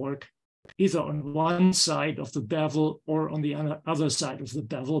bending fork either on one side of the bevel or on the other side of the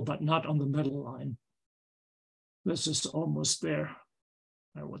bevel, but not on the middle line. This is almost there,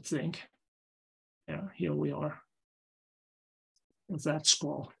 I would think. Yeah, here we are with that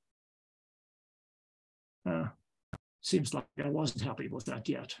scroll. Seems like I wasn't happy with that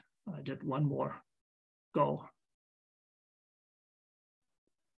yet. I did one more go.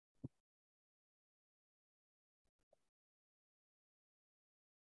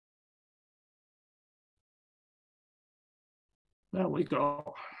 There we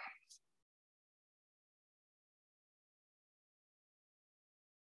go.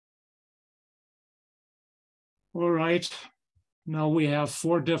 All right, now we have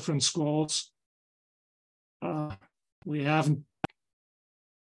 4 different scrolls. We haven't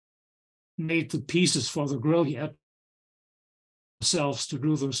made the pieces for the grill yet ourselves to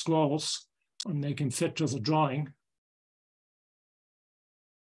do the scrolls and make them fit to the drawing.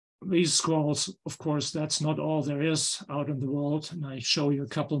 These scrolls, of course, that's not all there is out in the world, and I show you a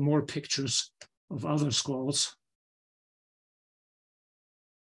couple more pictures of other scrolls.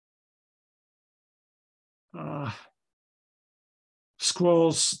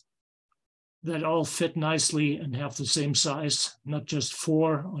 scrolls that all fit nicely and have the same size, not just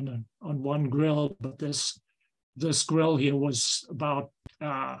 4 on one grill, but this grill here was about,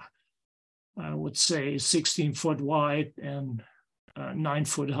 I would say 16 foot wide and 9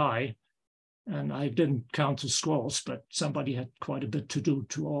 foot high. And I didn't count the scrolls, but somebody had quite a bit to do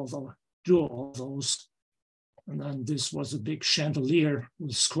to do all those. And then this was a big chandelier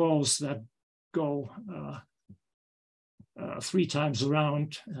with scrolls that go 3 times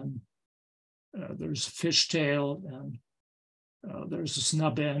around, and there's a fishtail, and there's a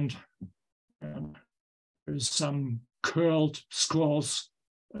snub end, and there's some curled scrolls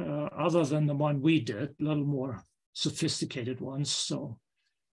other than the one we did, a little more sophisticated ones. So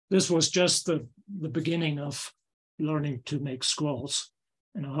this was just the beginning of learning to make scrolls,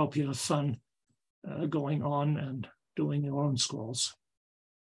 and I hope you have fun going on and doing your own scrolls.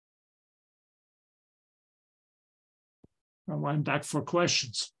 Now I'm back for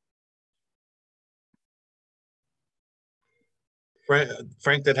questions.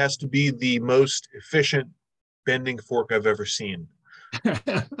 Frank, that has to be the most efficient bending fork I've ever seen.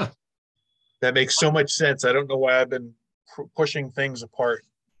 That makes so much sense. I don't know why I've been pushing things apart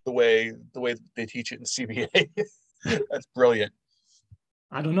the way they teach it in CBA. That's brilliant.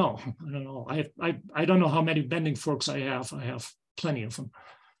 I don't know. I don't know how many bending forks I have. I have plenty of them.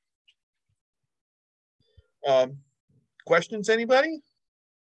 Questions, anybody?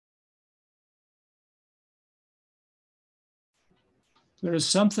 There is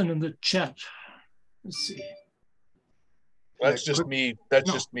something in the chat. Let's see. That's just me.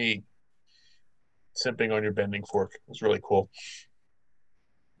 That's just me simping on your bending fork. It was really cool.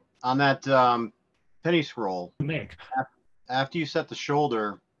 On that penny scroll, Make. After you set the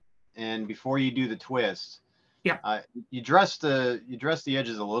shoulder and before you do the twist, yeah, you dress the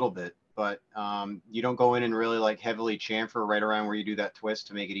edges a little bit, but you don't go in and really like heavily chamfer right around where you do that twist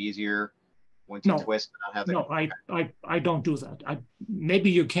to make it easier once you twist and not have the. No, I don't do that.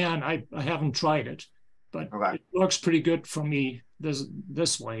 Maybe you can. I haven't tried it, but it works pretty good for me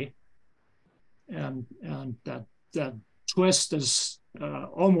this way. And that twist is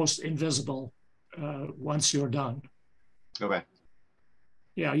almost invisible once you're done. Okay.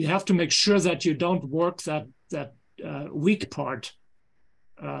 Yeah, you have to make sure that you don't work that weak part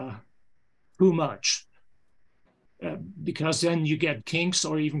too much, because then you get kinks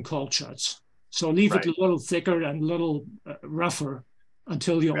or even cold shuts. So leave it a little thicker and a little rougher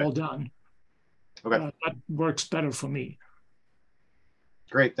until you're all done. Okay. That works better for me.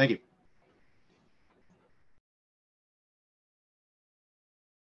 Great, thank you.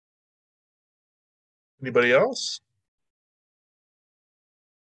 Anybody else?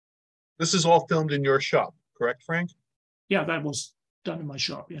 This is all filmed in your shop, correct, Frank? Yeah, that was done in my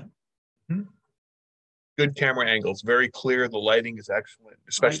shop, yeah. Mm-hmm. Good camera angles, very clear. The lighting is excellent,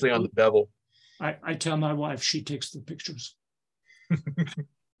 especially on the bevel. I tell my wife, she takes the pictures.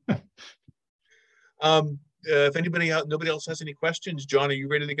 If nobody else has any questions, John, are you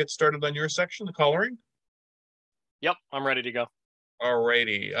ready to get started on your section, the coloring? Yep, I'm ready to go. All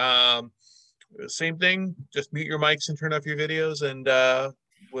righty. Same thing, just mute your mics and turn off your videos, and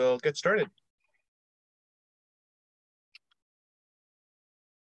we'll get started.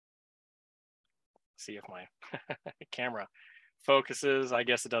 See if my camera focuses. I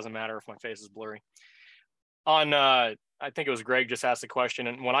guess it doesn't matter if my face is blurry. I think it was Greg just asked the question,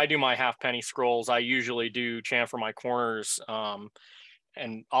 and when I do my half penny scrolls, I usually do chamfer my corners,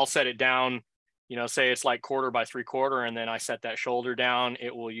 and I'll set it down, say it's like 1/4 by 3/4, and then I set that shoulder down.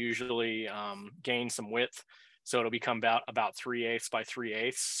 It will usually gain some width, so it'll become about 3/8 by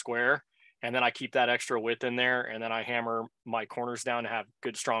 3/8 square, and then I keep that extra width in there, and then I hammer my corners down to have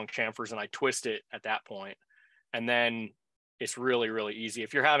good strong chamfers, and I twist it at that point, and then it's really, really easy.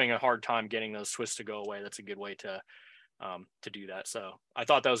 If you're having a hard time getting those twists to go away, that's a good way to do that. So I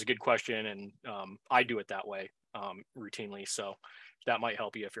thought that was a good question, and I do it that way routinely. So that might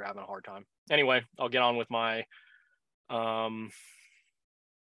help you if you're having a hard time. Anyway, I'll get on with my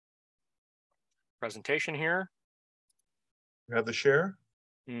presentation here. You have the share?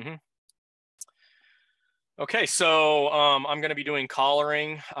 Mm-hmm. Okay, so I'm going to be doing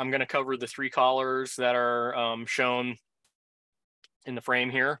collaring. I'm going to cover the 3 collars that are shown in the frame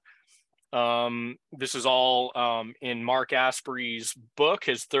here. This is all in Mark Asprey's book,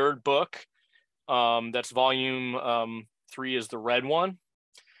 his 3rd book. That's volume 3 is the red one.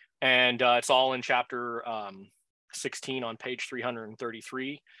 And it's all in chapter 16 on page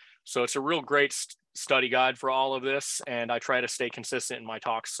 333. So it's a real great study guide for all of this. And I try to stay consistent in my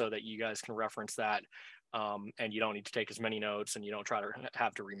talks so that you guys can reference that. And you don't need to take as many notes, and you don't try to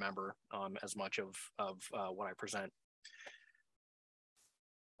have to remember as much of what I present.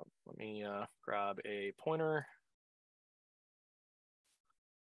 Let me grab a pointer.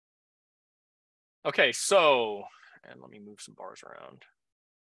 Okay, so, and let me move some bars around.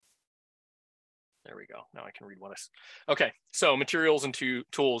 There we go. Now I can read what I. Okay, so materials and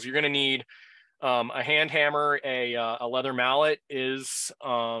tools. You're going to need a hand hammer, a leather mallet is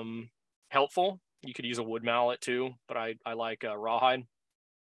helpful. You could use a wood mallet too, but I like rawhide.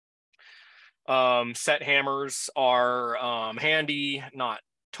 Set hammers are handy, not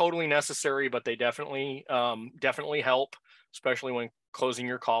totally necessary, but they definitely help, especially when closing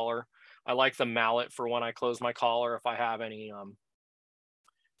your collar. I like the mallet for when I close my collar. If I have any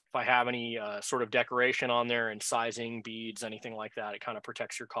sort of decoration on there and sizing, beads, anything like that, it kind of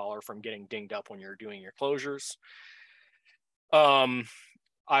protects your collar from getting dinged up when you're doing your closures.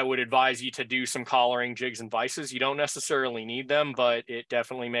 I would advise you to do some collaring jigs and vices. You don't necessarily need them, but it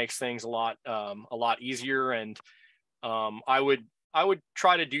definitely makes things a lot easier. And I would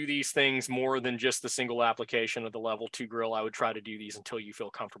try to do these things more than just the single application of the level 2 grill. I would try to do these until you feel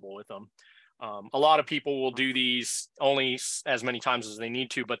comfortable with them. A lot of people will do these only as many times as they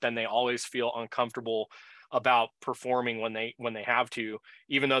need to, but then they always feel uncomfortable about performing when they have to,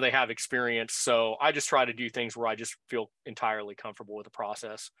 even though they have experience. So I just try to do things where I just feel entirely comfortable with the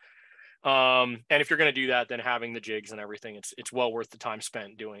process. And if you're going to do that, then having the jigs and everything, it's well worth the time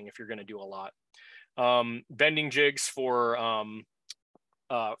spent doing if you're going to do a lot. Bending jigs for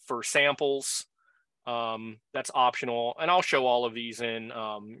samples. That's optional, and I'll show all of these in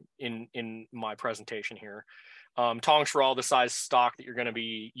my presentation here. Tongs for all the size stock that you're going to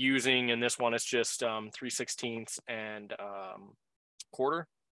be using, and this one is just 3/16 and quarter.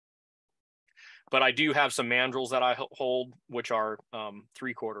 But I do have some mandrels that I hold, which are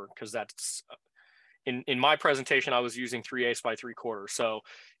 3/4, because that's in my presentation I was using 3/8 by 3/4. So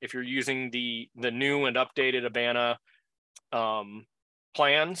if you're using the new and updated Abana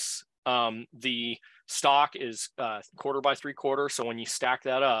plans, the stock is 1/4 by 3/4. So when you stack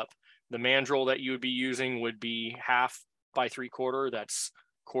that up, the mandrel that you would be using would be 1/2 by 3/4. That's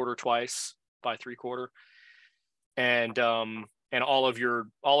 1/4 twice by 3/4. And all of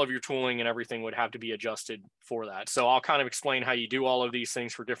your tooling and everything would have to be adjusted for that. So I'll kind of explain how you do all of these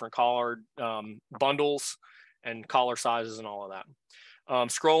things for different collar bundles and collar sizes and all of that.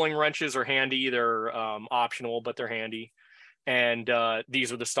 Scrolling wrenches are handy. They're optional, but they're handy. And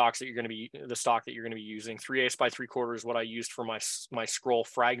these are the stock that you're going to be using. 3/8 by 3/4 is what I used for my scroll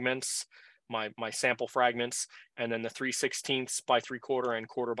fragments, my sample fragments, and then the 3/16 by 3/4 and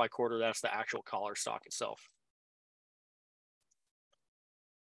 1/4 by 1/4. That's the actual collar stock itself.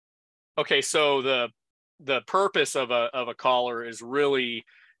 Okay, so the purpose of a collar is really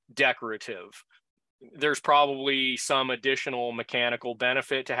decorative. There's probably some additional mechanical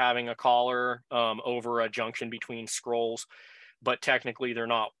benefit to having a collar over a junction between scrolls, but technically they're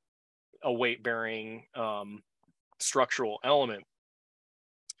not a weight-bearing structural element.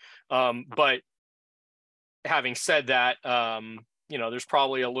 But having said that, there's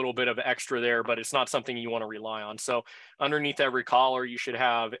probably a little bit of extra there, but it's not something you want to rely on. So underneath every collar, you should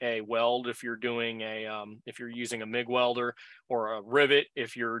have a weld if you're doing if you're using a MIG welder, or a rivet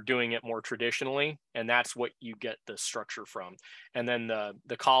if you're doing it more traditionally, and that's what you get the structure from. And then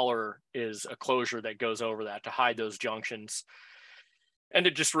the collar is a closure that goes over that to hide those junctions and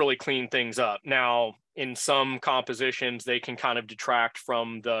to just really clean things up. Now, in some compositions, they can kind of detract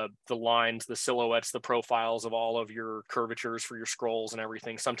from the lines, the silhouettes, the profiles of all of your curvatures for your scrolls and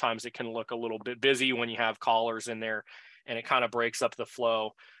everything. Sometimes it can look a little bit busy when you have collars in there, and it kind of breaks up the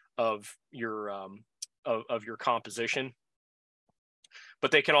flow of your composition.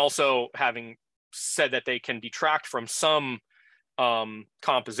 But they can also, having said that they can detract from some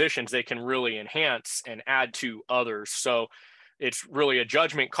compositions, they can really enhance and add to others. So it's really a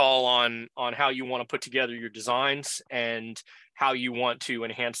judgment call on how you want to put together your designs and how you want to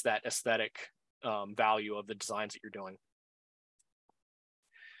enhance that aesthetic value of the designs that you're doing.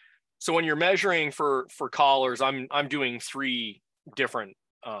 So when you're measuring for collars, I'm doing 3 different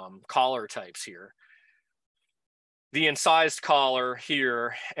collar types here. The incised collar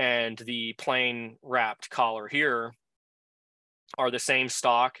here and the plain wrapped collar here are the same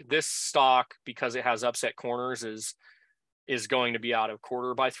stock. This stock, because it has upset corners, is going to be out of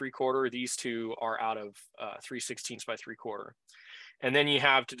 1/4 by 3/4. These two are out of 3/16 by 3/4. And then you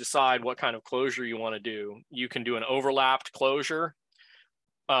have to decide what kind of closure you want to do. You can do an overlapped closure,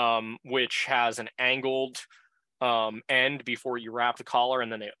 which has an angled end before you wrap the collar,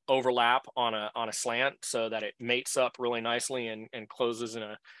 and then they overlap on a slant so that it mates up really nicely and closes in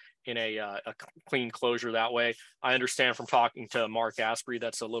a clean closure that way. I understand from talking to Mark Asprey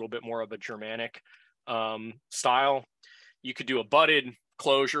that's a little bit more of a Germanic style. You could do a butted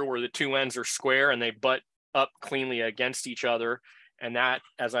closure where the two ends are square and they butt up cleanly against each other. And that,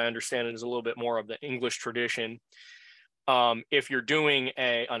 as I understand it, is a little bit more of the English tradition. If you're doing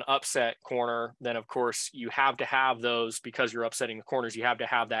an upset corner, then of course you have to have those, because you're upsetting the corners, you have to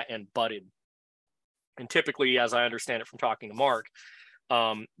have that end butted. And typically, as I understand it from talking to Mark,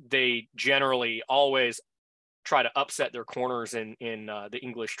 they generally always try to upset their corners in the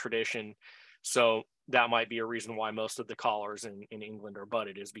English tradition. So that might be a reason why most of the collars in England are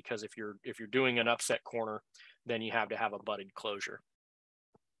butted, is because if you're doing an upset corner, then you have to have a butted closure.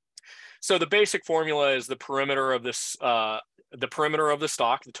 So the basic formula is the perimeter of this, the perimeter of the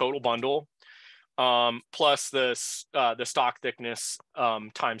stock, the total bundle, plus the stock thickness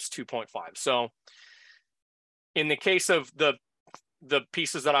times 2.5. So in the case of the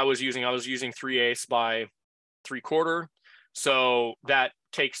pieces that I was using 3/8 by 3/4. So that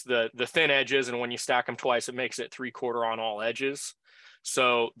takes the thin edges, and when you stack them twice, it makes it 3/4 on all edges.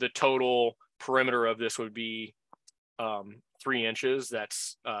 So the total perimeter of this would be 3 inches.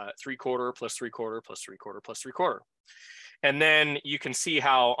 That's 3/4 plus 3/4 plus 3/4 plus 3/4. And then you can see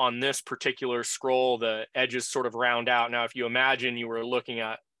how on this particular scroll, the edges sort of round out. Now, if you imagine you were looking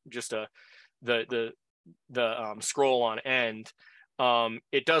at just the scroll on end,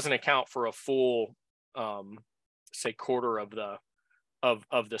 it doesn't account for a full, say, quarter of the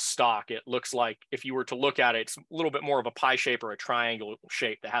stock. It looks like, if you were to look at it, it's a little bit more of a pie shape or a triangle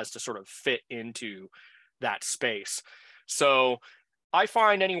shape that has to sort of fit into that space. So I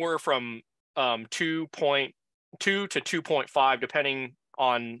find anywhere from 2.2 to 2.5, depending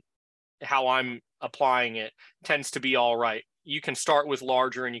on how I'm applying it, tends to be all right. You can start with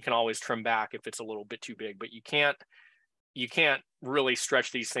larger and you can always trim back if it's a little bit too big, but you can't really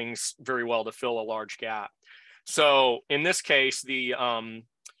stretch these things very well to fill a large gap. So in this case, the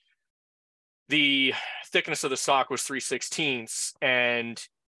thickness of the stock was 3/16, and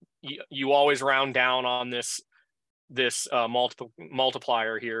you always round down on this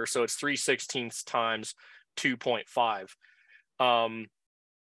multiplier here. So it's 3/16 times 2.5.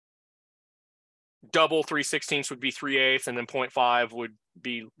 Double 3/16 would be 3/8, and then 0.5 would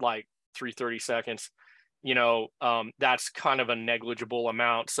be like 3/32. That's kind of a negligible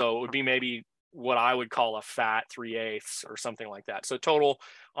amount. So it would be maybe what I would call a fat 3/8 or something like that. So total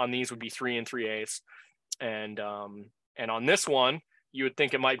on these would be 3 3/8. And on this one, you would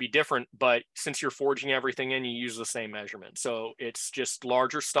think it might be different, but since you're forging everything in, you use the same measurement. So it's just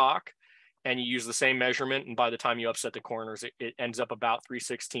larger stock and you use the same measurement. And by the time you upset the corners, it ends up about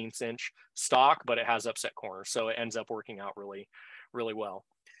 3/16 inch stock, but it has upset corners. So it ends up working out really, really well.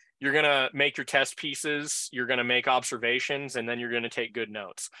 You're going to make your test pieces, you're going to make observations, and then you're going to take good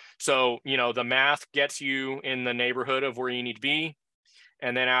notes. So, the math gets you in the neighborhood of where you need to be.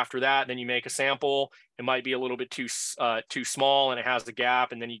 And then after that, then you make a sample. It might be a little bit too small and it has the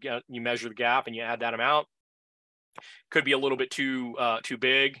gap, and then you measure the gap and you add that amount. Could be a little bit too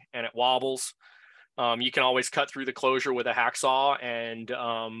big and it wobbles. You can always cut through the closure with a hacksaw and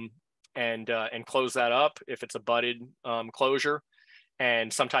close that up if it's a butted closure.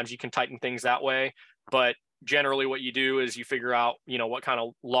 And sometimes you can tighten things that way. But generally what you do is you figure out, what kind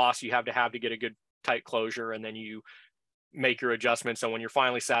of loss you have to get a good tight closure, and then you make your adjustments. And when you're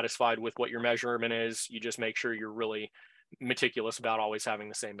finally satisfied with what your measurement is, you just make sure you're really meticulous about always having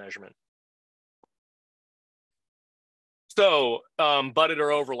the same measurement. So butted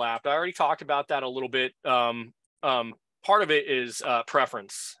or overlapped, I already talked about that a little bit. Part of it is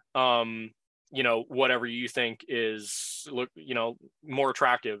preference. Whatever you think is more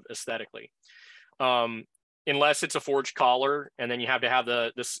attractive aesthetically. Unless it's a forged collar, and then you have to have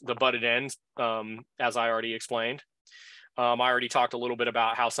the butted ends, as I already explained. I already talked a little bit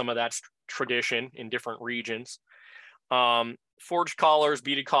about how some of that's tradition in different regions. Forged collars,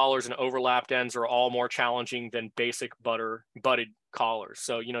 beaded collars, and overlapped ends are all more challenging than basic butted collars.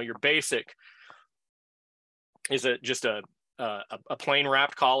 So, your basic is just a plain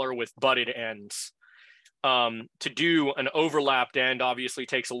wrapped collar with butted ends. To do an overlapped end obviously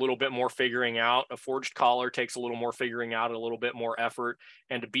takes a little bit more figuring out. A forged collar takes a little more figuring out, a little bit more effort,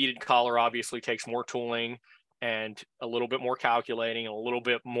 and a beaded collar obviously takes more tooling and a little bit more calculating and a little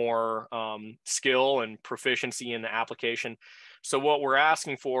bit more skill and proficiency in the application. So what we're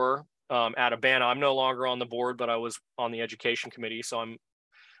asking for at Abana, I'm no longer on the board, but I was on the education committee, so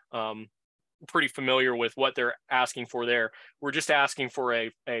I'm pretty familiar with what they're asking for there. We're just asking for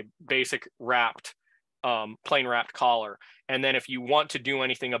a basic wrapped plain wrapped collar. And then if you want to do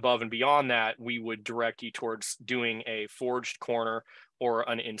anything above and beyond that, we would direct you towards doing a forged corner or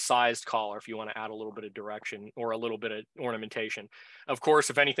an incised collar if you want to add a little bit of direction or a little bit of ornamentation. Of course,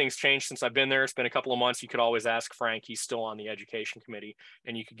 if anything's changed since I've been there, it's been a couple of months, you could always ask Frank. He's still on the education committee,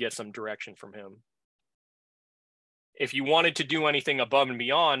 and you could get some direction from him. If you wanted to do anything above and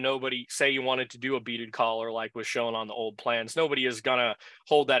beyond, nobody, say you wanted to do a beaded collar like was shown on the old plans, nobody is going to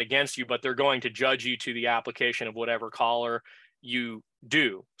hold that against you, but they're going to judge you to the application of whatever collar you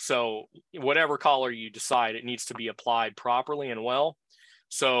do. So whatever collar you decide, it needs to be applied properly and well.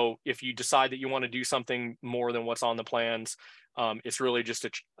 So if you decide that you want to do something more than what's on the plans, it's really just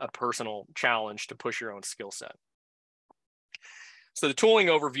a personal challenge to push your own skill set. So the tooling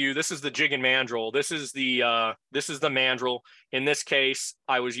overview, this is the jig and mandrel. This is the mandrel. In this case,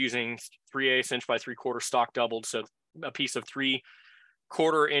 I was using 3/8 inch by 3/4 stock doubled. So a piece of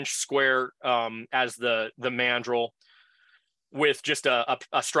 3/4 inch square as the mandrel with just a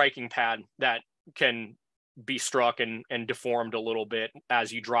striking pad that can be struck and deformed a little bit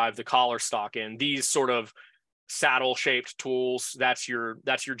as you drive the collar stock in. These sort of saddle shaped tools, that's your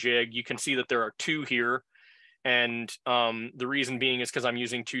jig. You can see that there are two here. And the reason being is because I'm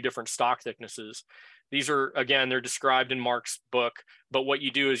using two different stock thicknesses. These are, again, they're described in Mark's book, but what you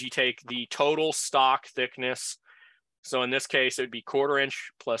do is you take the total stock thickness. So in this case, it would be 1/4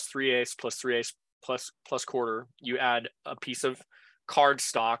 inch plus 3/8 plus 3/8 plus 1/4. You add a piece of card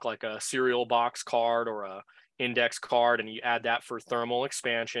stock, like a cereal box card or a index card, and you add that for thermal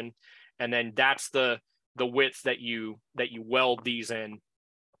expansion. And then that's the width that you weld these in.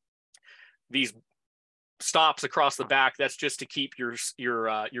 These stops across the back, that's just to keep your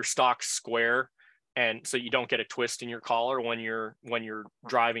stock square, and so you don't get a twist in your collar when you're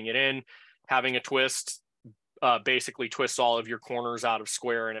driving it in. Having a twist basically twists all of your corners out of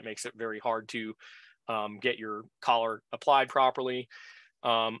square, and it makes it very hard to get your collar applied properly.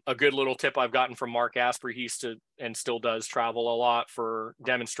 A good little tip I've gotten from Mark Asper, he used to and still does travel a lot for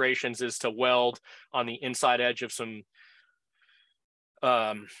demonstrations, is to weld on the inside edge of some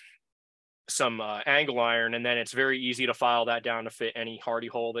angle iron, and then it's very easy to file that down to fit any hardy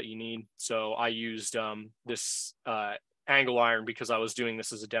hole that you need. So I used this angle iron because I was doing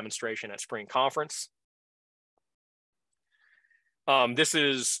this as a demonstration at spring conference. This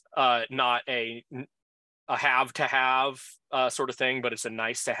is not a have to have sort of thing, but it's a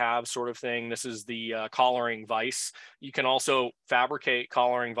nice to have sort of thing. This is the collaring vise. You can also fabricate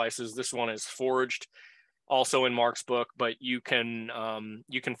collaring vices. This one is forged, also in Mark's book, but you can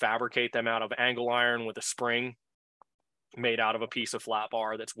fabricate them out of angle iron with a spring made out of a piece of flat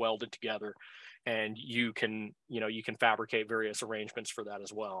bar that's welded together, and you can fabricate various arrangements for that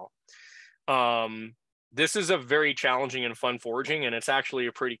as well. This is a very challenging and fun forging, and it's actually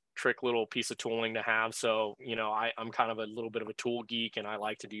a pretty trick little piece of tooling to have. So, I'm kind of a little bit of a tool geek, and I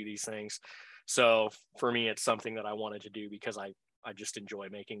like to do these things. So for me, it's something that I wanted to do because I just enjoy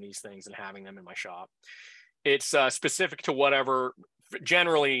making these things and having them in my shop. It's specific to whatever,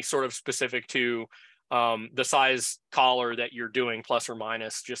 generally sort of specific to the size collar that you're doing, plus or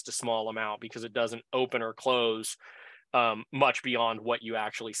minus just a small amount, because it doesn't open or close much beyond what you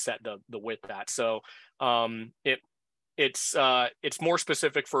actually set the width at. So it's more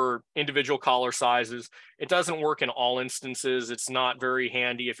specific for individual collar sizes. It doesn't work in all instances. It's not very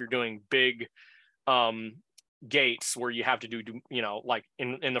handy if you're doing big gates where you have to do, like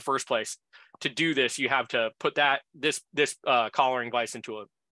in the first place. To do this, you have to put this collaring vise into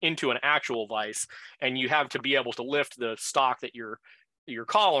an actual vise, and you have to be able to lift the stock that you're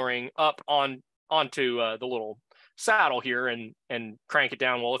collaring up onto the little saddle here and crank it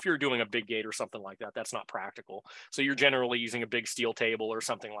down. Well, if you're doing a big gate or something like that, that's not practical. So you're generally using a big steel table or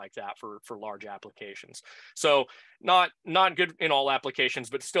something like that for large applications. So not good in all applications,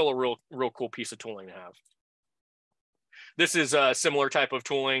 but still a real cool piece of tooling to have. This is a similar type of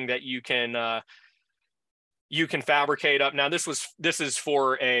tooling that you can fabricate up. Now this is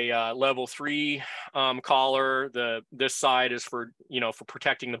for a level 3 collar. This side is for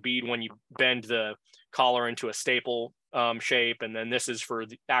protecting the bead when you bend the collar into a staple shape, and then this is for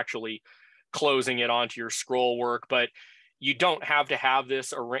actually closing it onto your scroll work. But you don't have to have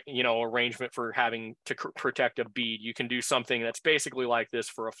this arrangement for having to protect a bead. You can do something that's basically like this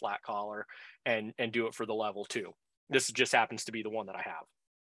for a flat collar and do it for the level 2. This just happens to be the one that I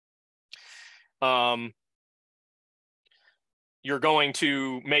have. You're going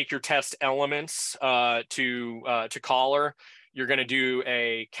to make your test elements to collar. You're going to do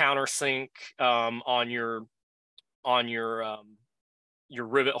a countersink on your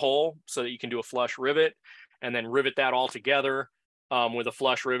rivet hole so that you can do a flush rivet, and then rivet that all together. with a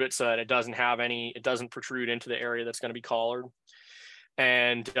flush rivet so that it doesn't protrude into the area that's going to be collared.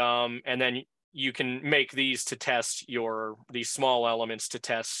 And then you can make these to test these small elements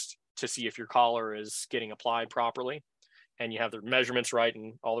to see if your collar is getting applied properly and you have the measurements right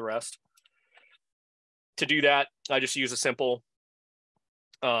and all the rest. To do that, I just use a simple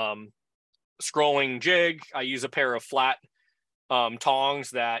scrolling jig. I use a pair of flat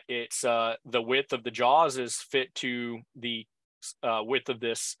tongs that it's the width of the jaws is fit to the width of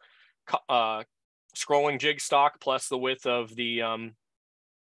this scrolling jig stock plus the width of the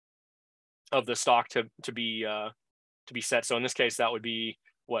stock to be set. So in this case, that would be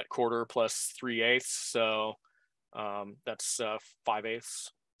what, 1/4 plus 3/8. So that's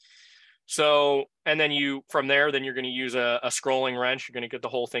 5/8. So, and then from there, then you're going to use a scrolling wrench. You're going to get the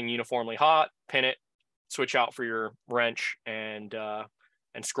whole thing uniformly hot, pin it, switch out for your wrench, and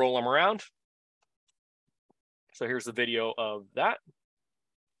scroll them around. So here's the video of that.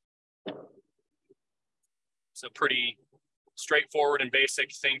 It's a pretty straightforward and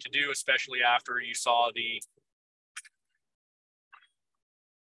basic thing to do, especially after you saw the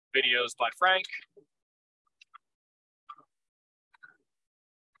videos by Frank.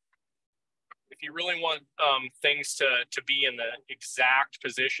 If you really want things to be in the exact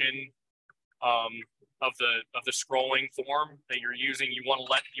position of the scrolling form that you're using, you want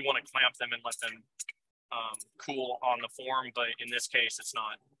to clamp them and let them cool on the form. But in this case, it's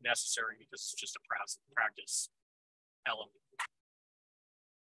not necessary because it's just a practice element.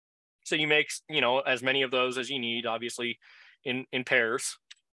 So you make as many of those as you need, obviously in pairs.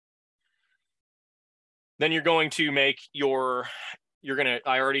 Then you're going to make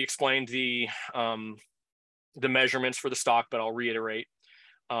I already explained the measurements for the stock, but I'll reiterate.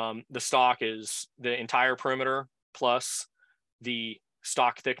 The stock is the entire perimeter plus the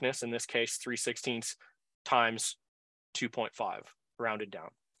stock thickness, in this case, 3/16 times 2.5, rounded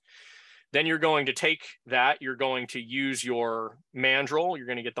down. Then you're going to take that, you're going to use your mandrel, you're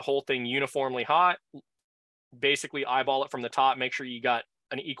going to get the whole thing uniformly hot, basically eyeball it from the top, make sure you got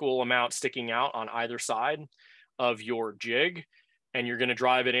an equal amount sticking out on either side of your jig, and you're going to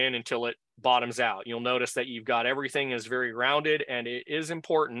drive it in until it bottoms out. You'll notice that you've got everything is very rounded, and it is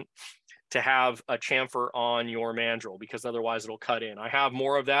important to have a chamfer on your mandrel because otherwise it'll cut in. I have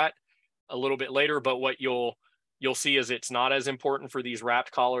more of that a little bit later, but what you'll see is it's not as important for these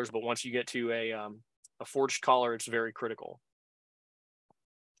wrapped collars, but once you get to a forged collar, it's very critical.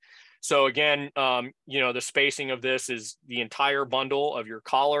 So again, the spacing of this is the entire bundle of your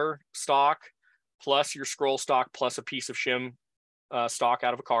collar stock plus your scroll stock plus a piece of shim stock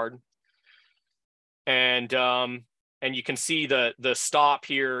out of a card. And you can see the stop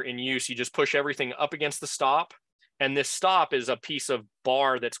here in use. You just push everything up against the stop. And this stop is a piece of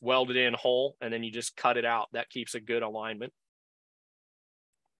bar that's welded in whole, and then you just cut it out. That keeps a good alignment.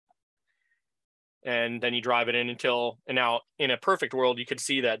 And then you drive it in until, and now in a perfect world, you could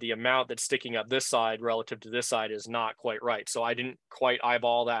see that the amount that's sticking up this side relative to this side is not quite right. So I didn't quite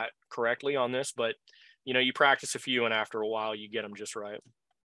eyeball that correctly on this, but you practice a few and after a while you get them just right.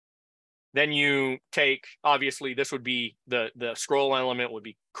 Then you take, obviously this would be, the scroll element would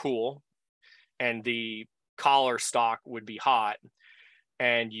be cool and the collar stock would be hot.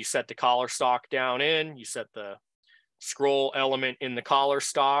 And you set the collar stock down in, you set the scroll element in the collar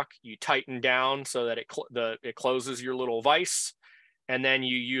stock, you tighten down so that it closes your little vise, and then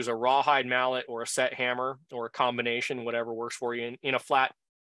you use a rawhide mallet or a set hammer or a combination, whatever works for you. In a flat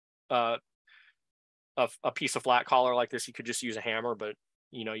a piece of flat collar like this, you could just use a hammer, but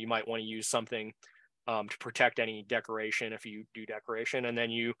you might want to use something to protect any decoration if you do decoration. And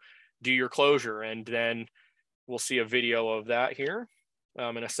then you do your closure, and then we'll see a video of that here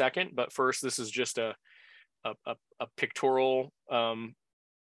in a second. But first, this is just a pictorial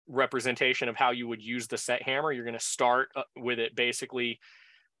representation of how you would use the set hammer. You're going to start with it basically,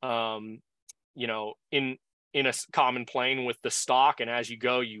 in a common plane with the stock, and as you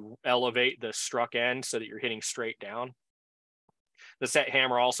go, you elevate the struck end so that you're hitting straight down. The set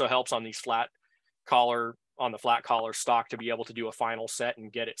hammer also helps on these flat collar stock to be able to do a final set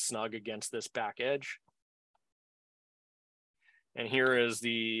and get it snug against this back edge. And here is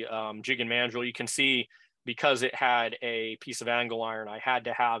the jig and mandrel. You can see, because it had a piece of angle iron, I had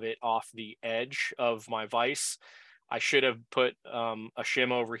to have it off the edge of my vise. I should have put a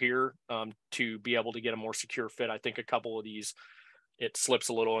shim over here to be able to get a more secure fit. I think a couple of these, it slips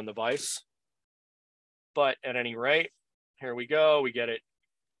a little in the vise. But at any rate, here we go. We get it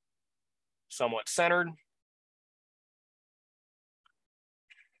somewhat centered.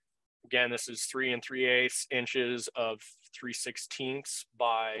 Again, this is 3 3/8 inches of 3/16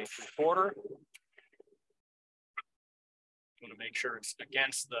 by 3/4. You want to make sure it's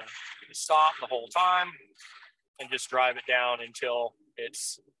against the stop the whole time, and just drive it down until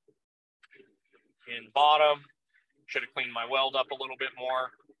it's in bottom. Should have cleaned my weld up a little bit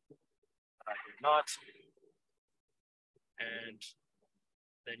more, but I did not. And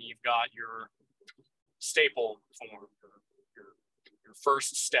then you've got your staple form, your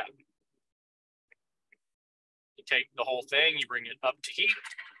first step. You take the whole thing, you bring it up to heat,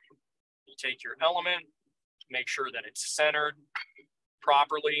 you take your element, make sure that it's centered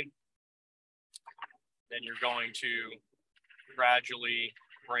properly. Then you're going to gradually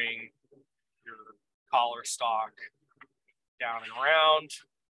bring your collar stock down and around.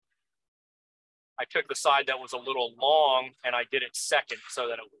 I took the side that was a little long and I did it second so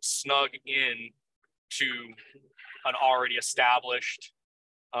that it would snug in to an already established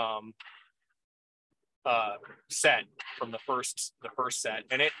set from the first set,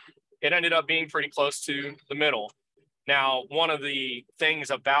 and it ended up being pretty close to the middle. Now, one of the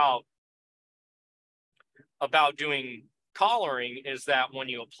things about doing collaring is that when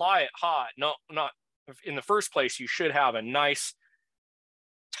you apply it hot, not in the first place, you should have a nice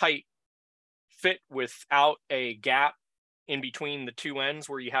tight fit without a gap in between the two ends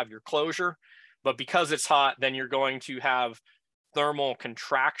where you have your closure. But because it's hot, then you're going to have thermal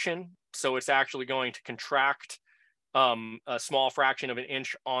contraction. So it's actually going to contract a small fraction of an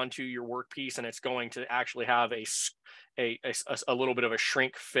inch onto your workpiece, and it's going to actually have a little bit of a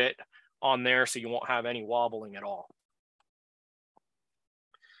shrink fit on there, so you won't have any wobbling at all.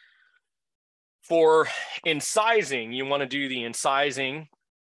 For incising, you want to do the incising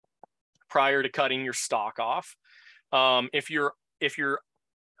prior to cutting your stock off. I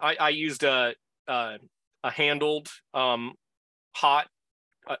used a handled top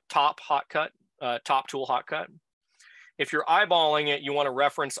tool hot cut. If you're eyeballing it, you want to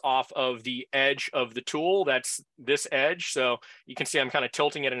reference off of the edge of the tool. That's this edge. So you can see I'm kind of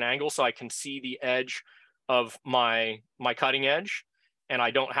tilting at an angle so I can see the edge of my cutting edge, and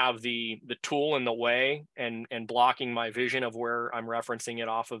I don't have the tool in the way and blocking my vision of where I'm referencing it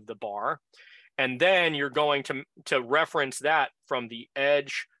off of the bar. And then you're going to reference that from the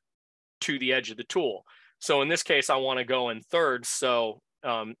edge to the edge of the tool. So in this case, I want to go in thirds. So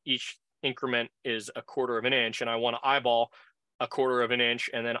each increment is 1/4 of an inch, and I want to eyeball 1/4 of an inch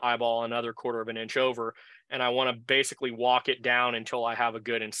and then eyeball another 1/4 of an inch over. And I want to basically walk it down until I have a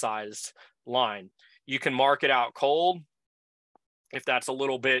good incised line. You can mark it out cold if that's a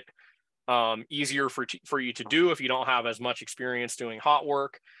little bit easier for you to do if you don't have as much experience doing hot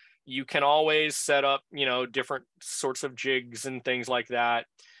work. You can always set up, different sorts of jigs and things like that.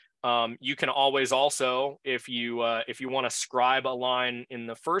 You can always also, if you want to scribe a line in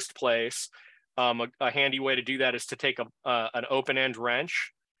the first place, a handy way to do that is to take an open end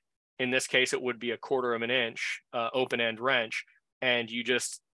wrench. In this case, it would be 1/4 of an inch open end wrench, and you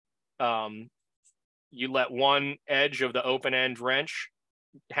just you let one edge of the open end wrench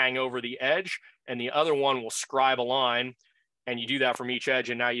hang over the edge, and the other one will scribe a line, and you do that from each edge,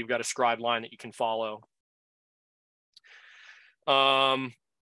 and now you've got a scribed line that you can follow.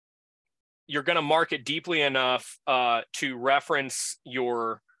 You're going to mark it deeply enough to reference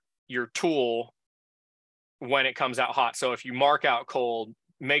your tool when it comes out hot. So if you mark out cold,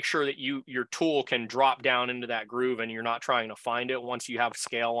 make sure that your tool can drop down into that groove and you're not trying to find it once you have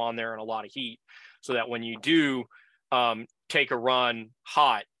scale on there and a lot of heat, so that when you do take a run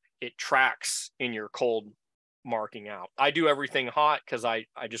hot, it tracks in your cold marking out. I do everything hot because I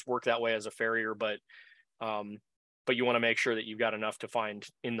just work that way as a farrier, but you want to make sure that you've got enough to find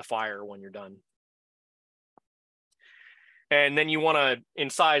in the fire when you're done. And then you want to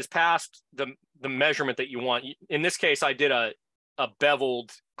incise past the measurement that you want. In this case, I did a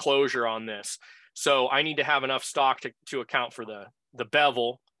beveled closure on this. So I need to have enough stock to account for the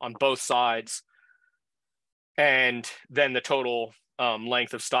bevel on both sides, and then the total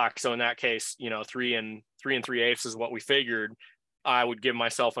length of stock. So in that case, 3 3/8 is what we figured. I would give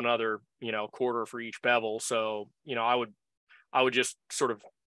myself another, 1/4 for each bevel. So, I would just sort of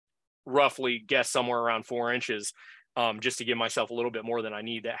roughly guess somewhere around 4 inches, just to give myself a little bit more than I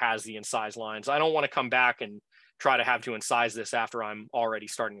need that has the incised lines. I don't want to come back and try to have to incise this after I'm already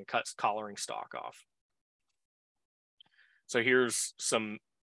starting to cut collaring stock off. So here's some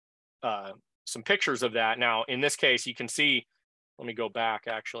pictures of that. Now, in this case, you can see, let me go back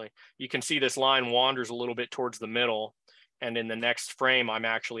actually. You can see this line wanders a little bit towards the middle. And in the next frame, I'm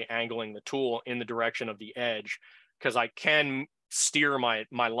actually angling the tool in the direction of the edge, because I can steer my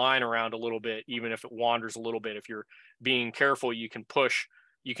line around a little bit, even if it wanders a little bit. If you're being careful, you can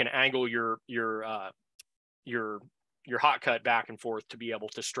angle your hot cut back and forth to be able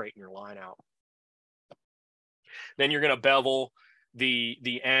to straighten your line out. Then you're going to bevel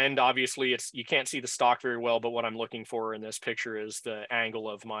the end. Obviously, you can't see the stock very well, but what I'm looking for in this picture is the angle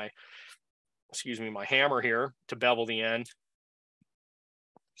of my hammer here to bevel the end.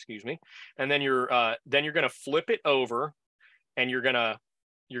 Excuse me. And then you're going to flip it over, and you're going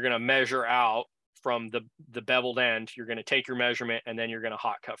to measure out from the beveled end. You're going to take your measurement, and then you're going to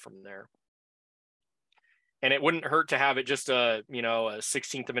hot cut from there. And it wouldn't hurt to have it just a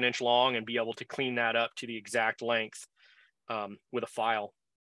 1/16 of an inch long and be able to clean that up to the exact length with a file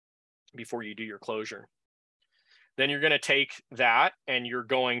before you do your closure. Then you're going to take that and you're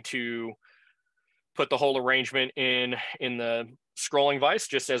going to put the whole arrangement in the scrolling vise,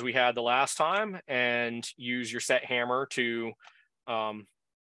 just as we had the last time, and use your set hammer to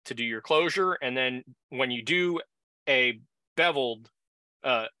do your closure. And then when you do a beveled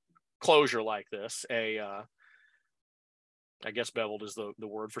closure like this, I guess beveled is the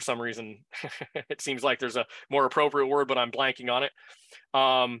word. For some reason, it seems like there's a more appropriate word, but I'm blanking on it.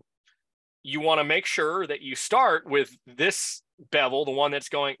 You want to make sure that you start with this bevel, the one that's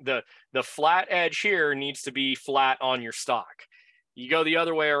going, the flat edge here needs to be flat on your stock. You go the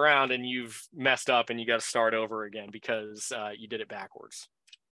other way around and you've messed up and you got to start over again because you did it backwards.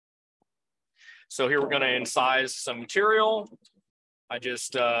 So here we're going to incise some material. I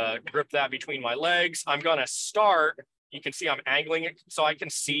just grip that between my legs. I'm going to start. You can see I'm angling it so I can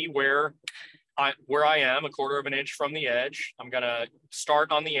see where I am, 1/4 of an inch from the edge. I'm going to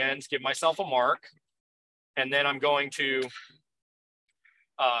start on the ends, give myself a mark, and then I'm going to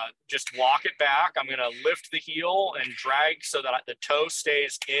just walk it back. I'm going to lift the heel and drag so that the toe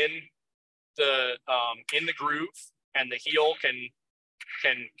stays in the groove, and the heel can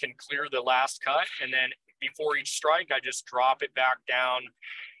clear the last cut. And then before each strike, I just drop it back down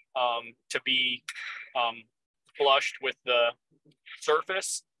to be flushed with the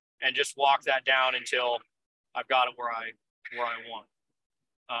surface, and just walk that down until I've got it where I want.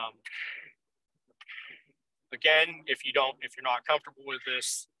 Again, if you're not comfortable with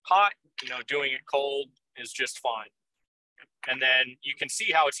this hot, doing it cold is just fine. And then you can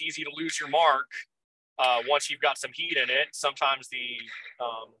see how it's easy to lose your mark once you've got some heat in it. Sometimes the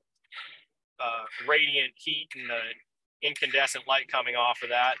radiant heat and the incandescent light coming off of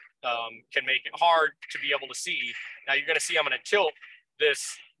that can make it hard to be able to see. Now you're going to see I'm going to tilt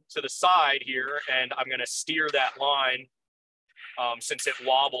this to the side here, and I'm going to steer that line since it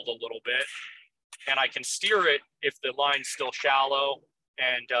wobbled a little bit. And I can steer it if the line's still shallow,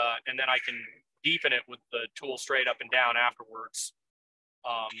 and then I can deepen it with the tool straight up and down afterwards.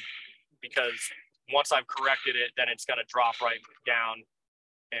 Because once I've corrected it, then it's going to drop right down,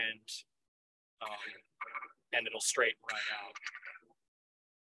 and it'll straighten right out.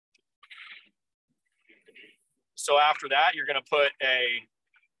 So after that, you're going to put a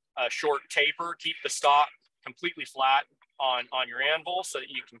short taper, keep the stock completely flat on your anvil so that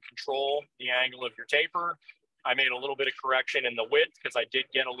you can control the angle of your taper. I made a little bit of correction in the width because I did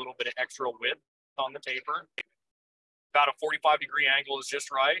get a little bit of extra width on the taper. About a 45-degree angle is just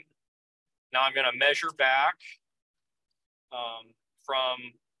right. Now I'm going to measure back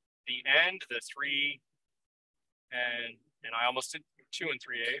from the end, the 3 and I almost did 2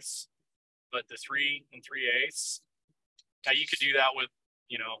 3/8, but the 3 3/8. Now you could do that with,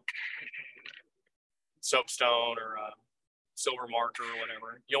 soapstone or silver marker or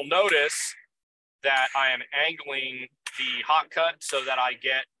whatever. You'll notice that I am angling the hot cut so that I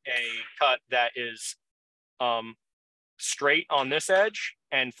get a cut that is straight on this edge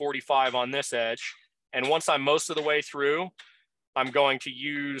and 45 on this edge. And once I'm most of the way through, I'm going to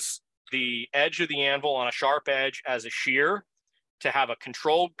use the edge of the anvil on a sharp edge as a shear to have a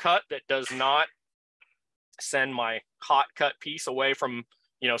controlled cut that does not send my hot cut piece away from,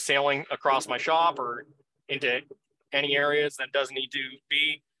 sailing across my shop or into any areas that doesn't need to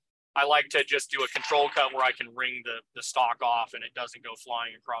be. I like to just do a control cut where I can wring the stock off and it doesn't go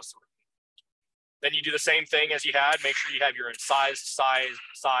flying across the room. Then you do the same thing as you had. Make sure you have your incised side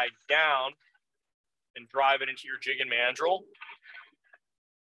down and drive it into your jig and mandrel.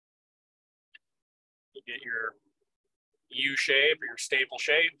 You get your U shape or your staple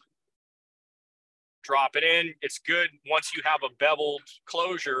shape. Drop it in. It's good once you have a beveled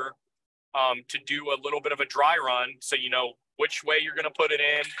closure to do a little bit of a dry run, so you know which way you're going to put it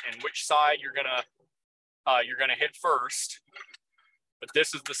in and which side you're going to hit first. But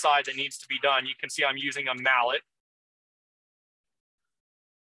this is the side that needs to be done. You can see I'm using a mallet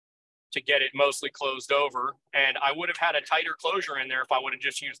to get it mostly closed over, and I would have had a tighter closure in there if I would have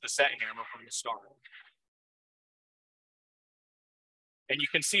just used the set hammer from the start. And you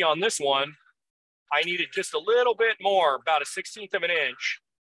can see on this one, I needed just a little bit more, about a 1/16 of an inch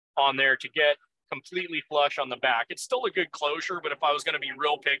on there to get completely flush on the back. It's still a good closure, but if I was going to be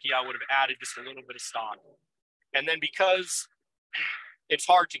real picky, I would have added just a little bit of stock. And then because it's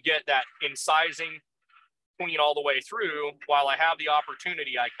hard to get that incising clean all the way through, while I have the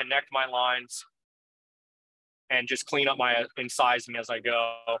opportunity, I connect my lines and just clean up my incising as I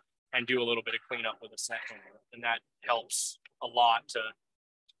go and do a little bit of cleanup with a set hanger. And that helps a lot to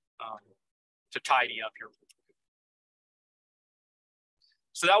tidy up your.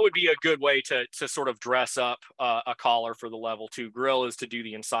 So that would be a good way to sort of dress up a collar for the level 2 grill, is to do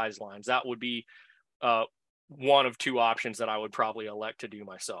the incise lines. That would be one of 2 options that I would probably elect to do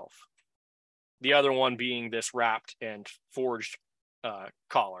myself. The other one being this wrapped and forged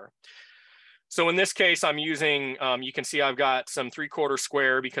collar. So in this case, I'm using, you can see I've got some 3/4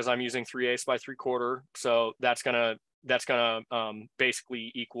 square because I'm using 3/8 by 3/4. So that's gonna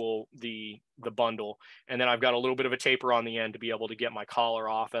basically equal the bundle. And then I've got a little bit of a taper on the end to be able to get my collar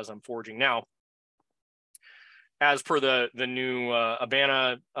off as I'm forging. Now, as per the new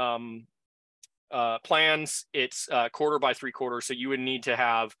Abana plans, it's 1/4 by 3/4. So you would need to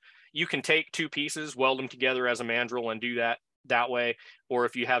have, you can take 2 pieces, weld them together as a mandrel and do that way. Or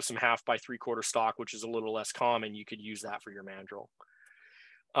if you have some 1/2 by 3/4 stock, which is a little less common, you could use that for your mandrel.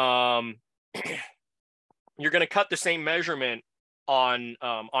 You're going to cut the same measurement on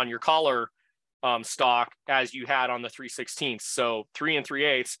your collar stock as you had on the 3/16. So 3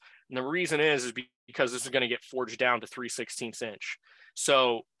 3/8. And the reason is because this is going to get forged down to 3/16 inch.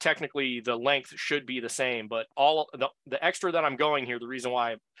 So technically the length should be the same, but all the extra that I'm going here, the reason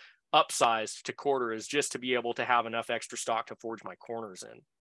why I upsized to 1/4 is just to be able to have enough extra stock to forge my corners in.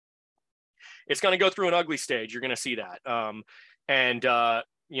 It's going to go through an ugly stage. You're going to see that.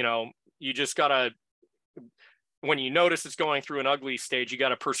 You know, you just got to, when you notice it's going through an ugly stage, you got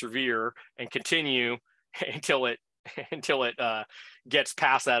to persevere and continue until it gets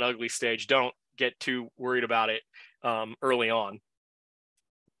past that ugly stage. Don't get too worried about it early on.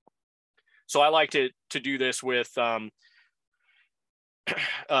 So I like to do this with an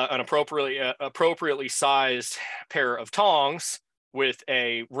appropriately sized pair of tongs with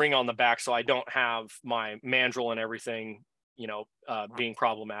a ring on the back, so I don't have my mandrel and everything, you know, being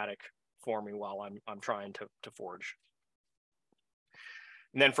problematic for me while I'm trying to forge.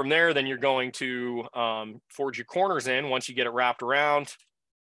 And then from there, then you're going to forge your corners in once you get it wrapped around.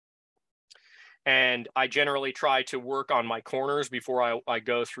 And I generally try to work on my corners before I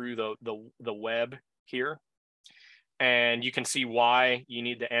go through the web here. And you can see why you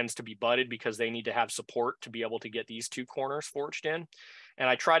need the ends to be butted, because they need to have support to be able to get these 2 corners forged in. And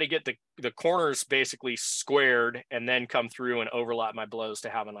I try to get the corners basically squared and then come through and overlap my blows to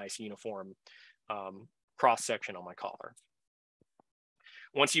have a nice uniform cross section on my collar.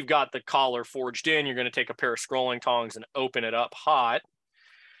 Once you've got the collar forged in, you're going to take a pair of scrolling tongs and open it up hot.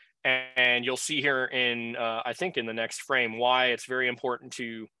 And you'll see here in, I think in the next frame, why it's very important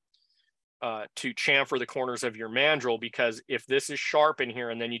to chamfer the corners of your mandrel, because if this is sharp in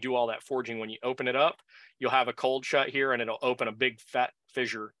here and then you do all that forging, when you open it up, you'll have a cold shut here and it'll open a big fat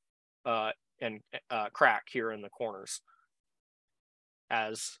fissure and crack here in the corners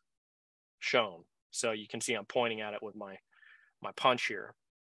as shown. So you can see I'm pointing at it with my punch here.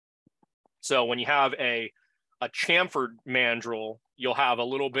 So when you have a chamfered mandrel, you'll have a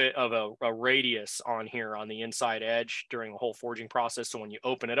little bit of a radius on here on the inside edge during the whole forging process. So when you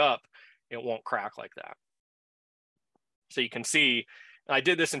open it up, it won't crack like that. So you can see, I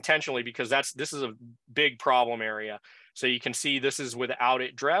did this intentionally because this is a big problem area. So you can see this is without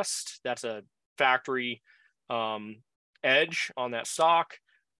it dressed. That's a factory edge on that stock.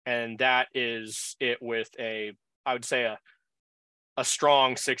 And that is it with I would say a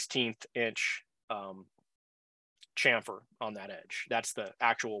strong 16th inch chamfer on that edge. That's the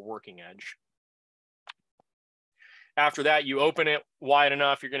actual working edge. After that, you open it wide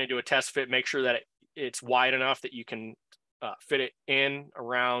enough. You're going to do a test fit. Make sure that it's wide enough that you can fit it in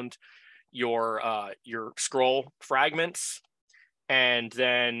around your scroll fragments. And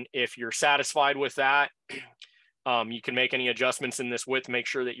then if you're satisfied with that, you can make any adjustments in this width. Make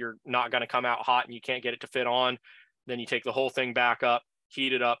sure that you're not going to come out hot and you can't get it to fit on. Then you take the whole thing back up,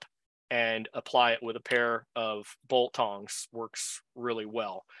 heat it up, and apply it with a pair of bolt tongs. Works really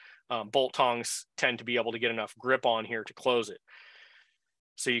well. Bolt tongs tend to be able to get enough grip on here to close it.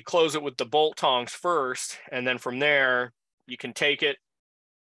 So you close it with the bolt tongs first, and then from there, you can take it,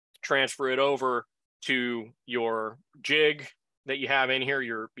 transfer it over to your jig that you have in here,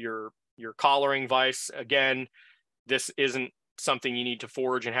 your collaring vise. Again, this isn't something you need to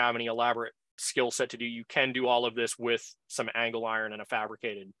forge and have any elaborate skill set to do. You can do all of this with some angle iron and a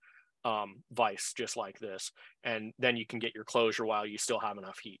fabricated vise just like this, and then you can get your closure while you still have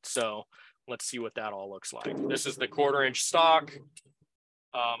enough heat. So let's see what that all looks like. This is the 1/4 inch stock.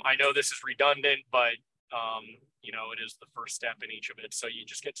 I know this is redundant, but you know, it is the first step in each of it. So you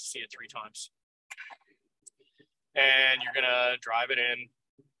just get to see it 3 times. And you're gonna drive it in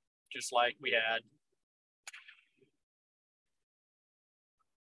just like we had.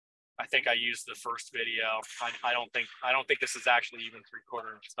 I think I used the first video. I don't think this is actually even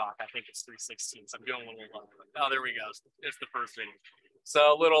 3/4 inch stock. I think it's 3/16. I'm doing a little low. Oh, there we go. It's the first video.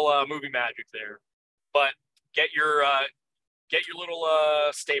 So a little movie magic there. But get your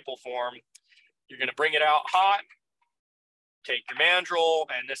little staple form. You're gonna bring it out hot. Take your mandrel,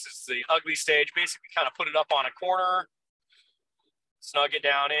 and this is the ugly stage. Basically, kind of put it up on a corner, snug it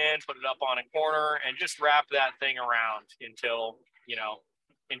down in, put it up on a corner, and just wrap that thing around until, you know,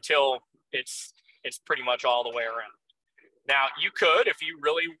 until it's pretty much all the way around. Now, you could, if you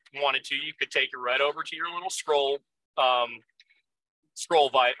really wanted to, you could take it right over to your little scroll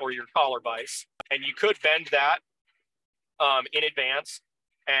vise or your collar vise, and you could bend that in advance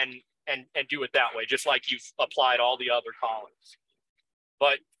and do it that way, just like you've applied all the other collars.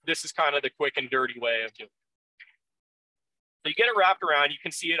 But this is kind of the quick and dirty way of doing it. So you get it wrapped around, you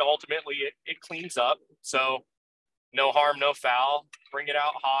can see it ultimately, it cleans up. So no harm, no foul. Bring it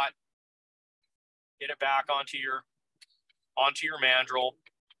out hot, get it back onto your mandrel.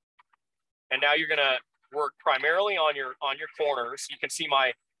 And now you're gonna work primarily on your corners. You can see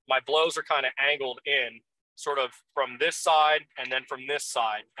my blows are kind of angled in, sort of from this side and then from this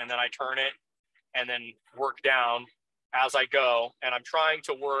side. And then I turn it and then work down as I go. And I'm trying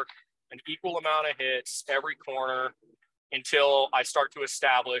to work an equal amount of hits every corner until I start to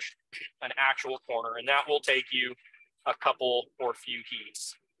establish an actual corner. And that will take you a couple or few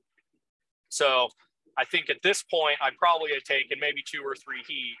heats. So I think at this point, I probably have taken maybe 2 or 3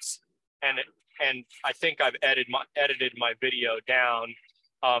 heats. And I think I've edited my video down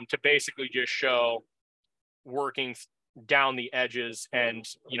to basically just show working down the edges and,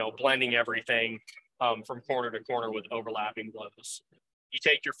 you know, blending everything from corner to corner with overlapping blows. You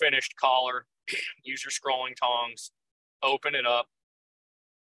take your finished collar, use your scrolling tongs, open it up.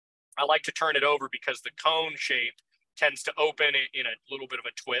 I like to turn it over because the cone shape tends to open in a little bit of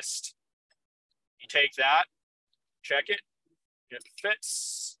a twist. You take that, check it, it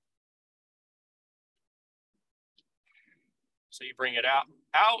fits. So you bring it out,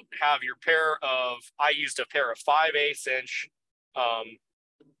 have your pair of, I used a pair of 5/8 inch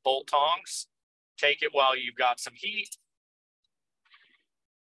bolt tongs. Take it while you've got some heat.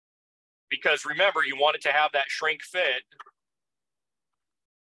 Because remember, you want it to have that shrink fit.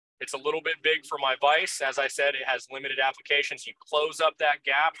 It's a little bit big for my vise. As I said, it has limited applications. You close up that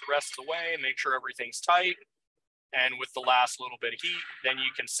gap the rest of the way and make sure everything's tight. And with the last little bit of heat, then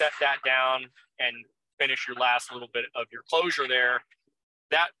you can set that down and finish your last little bit of your closure there.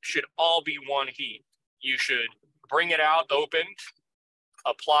 That should all be one heat. You should bring it out opened,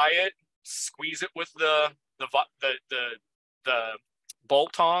 apply it, squeeze it with the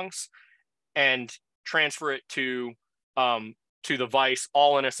bolt tongs, and transfer it to the vise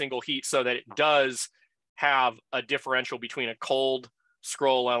all in a single heat, so that it does have a differential between a cold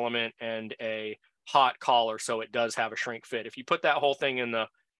scroll element and a hot collar, so it does have a shrink fit. If you put that whole thing in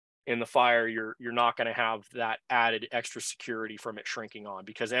the fire, you're not going to have that added extra security from it shrinking on,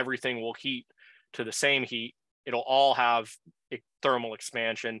 because everything will heat to the same heat. It'll all have thermal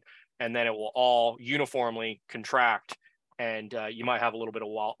expansion, and then it will all uniformly contract, and you might have a little bit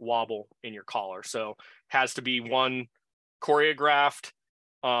of wobble in your collar. So it has to be one choreographed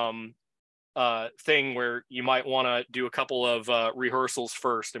thing where you might want to do a couple of rehearsals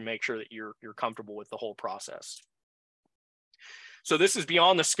first and make sure that you're comfortable with the whole process. So this is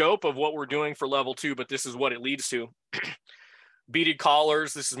beyond the scope of what we're doing for level 2, but this is what it leads to. Beaded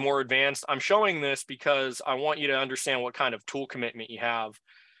collars, this is more advanced. I'm showing this because I want you to understand what kind of tool commitment you have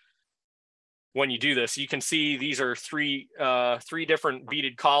when you do this. You can see these are three different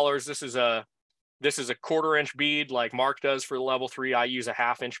beaded collars. This is a 1/4 inch bead like Mark does for level 3. I use a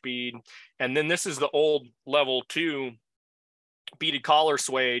 1/2 inch bead. And then this is the old level 2 beaded collar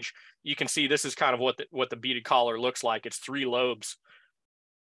swage. You can see this is kind of what the beaded collar looks like. It's 3 lobes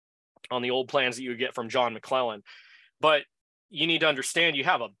on the old plans that you would get from John McClellan. But you need to understand you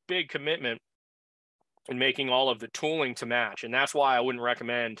have a big commitment in making all of the tooling to match. And that's why I wouldn't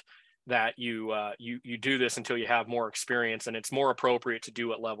recommend that you do this until you have more experience, and it's more appropriate to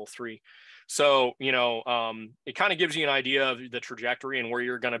do at level 3. So, you know, it kind of gives you an idea of the trajectory and where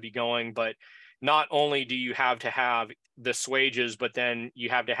you're going to be going. But not only do you have to have the swages, but then you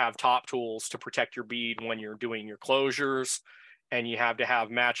have to have top tools to protect your bead when you're doing your closures, and you have to have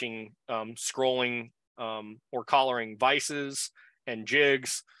matching scrolling or collaring vices and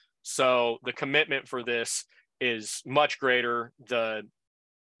jigs. So the commitment for this is much greater. The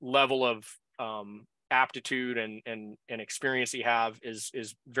level of aptitude and experience you have is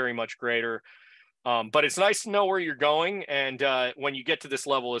very much greater. But it's nice to know where you're going. And when you get to this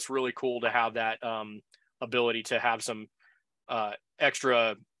level, it's really cool to have that ability to have some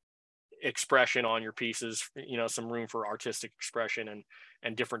extra expression on your pieces, you know, some room for artistic expression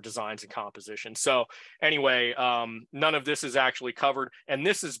and different designs and composition. So anyway, none of this is actually covered. And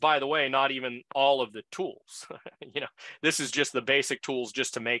this is, by the way, not even all of the tools. You know, this is just the basic tools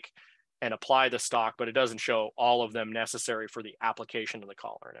just to make and apply the stock, but it doesn't show all of them necessary for the application of the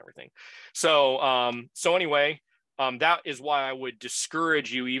collar and everything. So, so anyway, that is why I would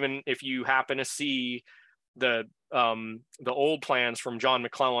discourage you, even if you happen to see the old plans from John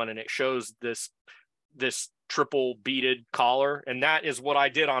McClellan and it shows this triple beaded collar. And that is what I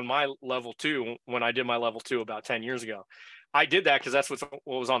did on my level 2 when I did my level 2 about 10 years ago. I did that because that's what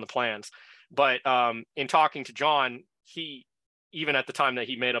was on the plans. But in talking to John, even at the time that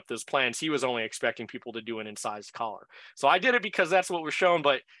he made up those plans, he was only expecting people to do an incised collar. So I did it because that's what was shown,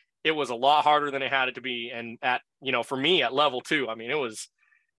 but it was a lot harder than it had it to be. And at, you know, for me at level 2, I mean, it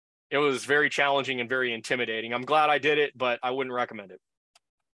was very challenging and very intimidating. I'm glad I did it, but I wouldn't recommend it.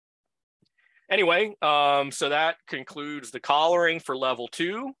 Anyway, so that concludes the collaring for level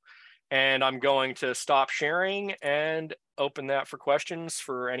 2. And I'm going to stop sharing and open that for questions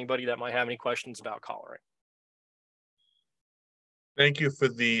for anybody that might have any questions about collaring. Thank you for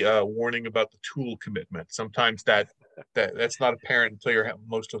the warning about the tool commitment. Sometimes that's not apparent until you're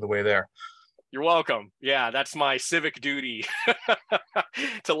most of the way there. You're welcome. Yeah, that's my civic duty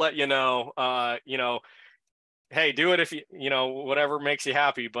to let you know, hey, do it if you know, whatever makes you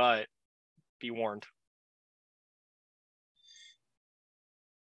happy, but be warned.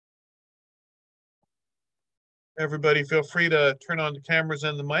 Everybody feel free to turn on the cameras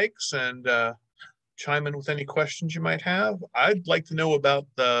and the mics and chime in with any questions you might have. I'd like to know about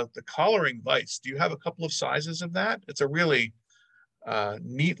the collaring vise. Do you have a couple of sizes of that? It's a really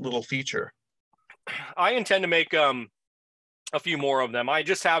neat little feature. I intend to make a few more of them. I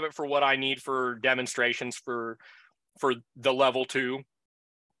just have it for what I need for demonstrations for the level 2.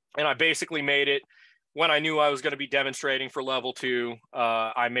 And I basically made it when I knew I was going to be demonstrating for level 2.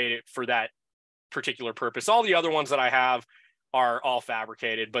 I made it for that particular purpose. All the other ones that I have are all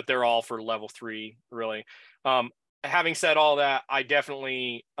fabricated, but they're all for level 3, really. Having said all that, I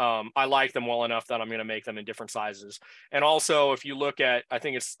definitely, I like them well enough that I'm going to make them in different sizes. And also, if you look at, I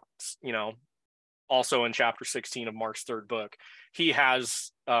think it's, you know, also in chapter 16 of Mark's 3rd book, he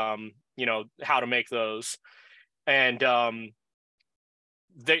has, you know, how to make those. And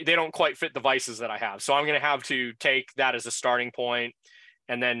they don't quite fit the vices that I have. So I'm going to have to take that as a starting point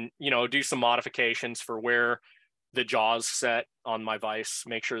and then, you know, do some modifications for where the jaws set on my vise,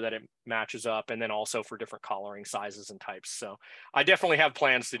 make sure that it matches up, and then also for different collaring sizes and types. So I definitely have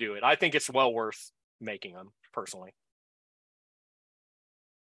plans to do it. I think it's well worth making them personally.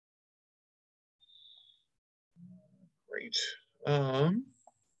 Great.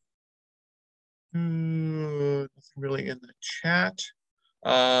 Nothing really in the chat.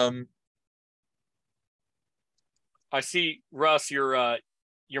 I see, Russ, your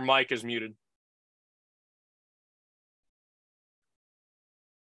mic is muted.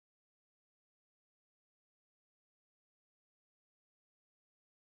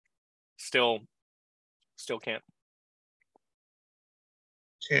 Still can't.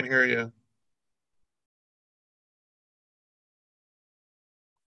 Can't hear you.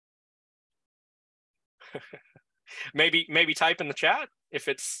 maybe type in the chat if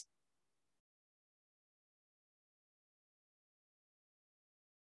it's.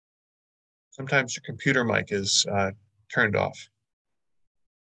 Sometimes your computer mic is turned off.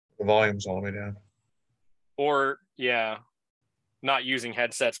 The volume's all the way down. Or, yeah, not using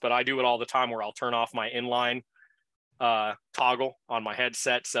headsets, but I do it all the time where I'll turn off my inline toggle on my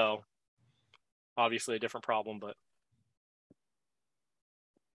headset. So obviously a different problem, but.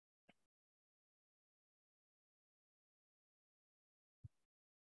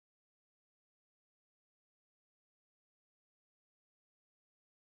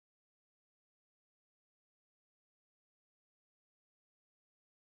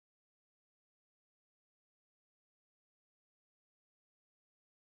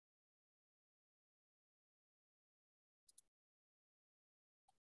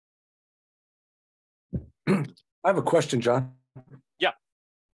 I have a question, John. Yeah.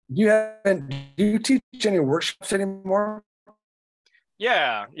 Do you teach any workshops anymore?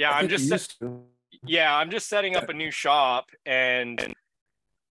 Yeah. I'm just to. Yeah, I'm just setting up a new shop, and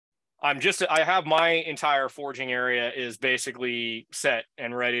I have my entire forging area is basically set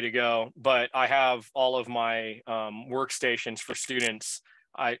and ready to go, but I have all of my workstations for students.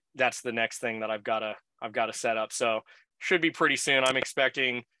 That's the next thing that I've got to set up. So should be pretty soon. I'm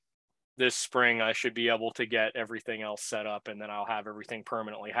expecting this spring I should be able to get everything else set up, and then I'll have everything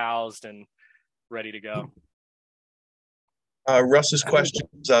permanently housed and ready to go. Russ's question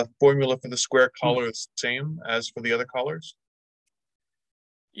is, formula for the square collar is the same as for the other collars?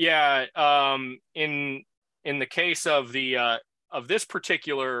 Yeah, in the case of the of this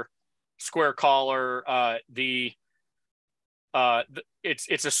particular square collar,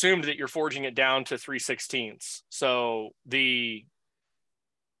 it's assumed that you're forging it down to 3/16. So the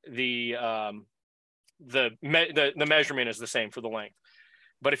measurement is the same for the length.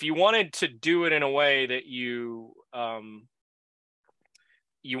 But if you wanted to do it in a way that you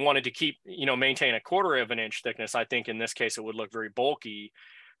wanted to keep, maintain 1/4 of an inch thickness, I think in this case it would look very bulky.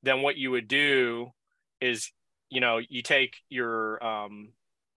 Then what you would do is, you take your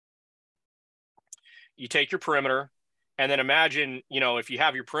perimeter, and then imagine, if you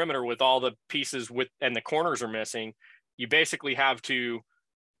have your perimeter with all the pieces and the corners are missing, you basically have to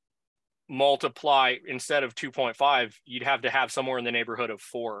multiply. Instead of 2.5, you'd have to have somewhere in the neighborhood of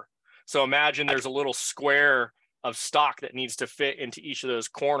 4. So imagine there's a little square of stock that needs to fit into each of those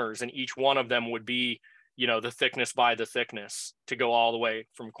corners, and each one of them would be, the thickness by the thickness to go all the way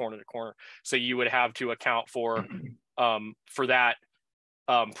from corner to corner. So you would have to account for that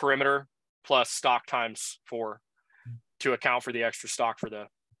perimeter plus stock times 4 to account for the extra stock for the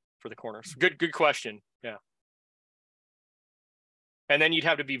corners. Good question. Yeah. And then you'd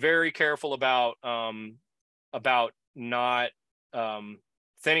have to be very careful about not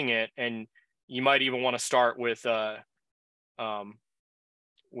thinning it, and you might even want to start with a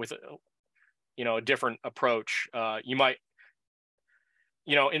different approach. You might,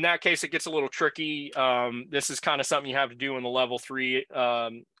 in that case, it gets a little tricky. This is kind of something you have to do in the level 3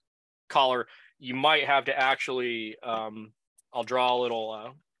 collar. You might have to actually, I'll draw a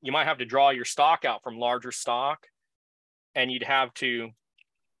little, you might have to draw your stock out from larger stock, and you'd have to,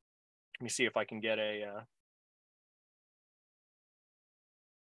 let me see if I can get a,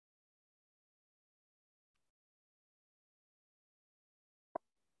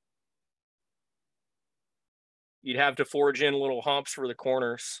 you'd have to forge in little humps for the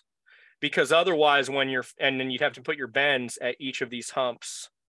corners, because otherwise and then you'd have to put your bends at each of these humps,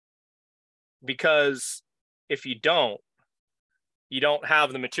 because if you don't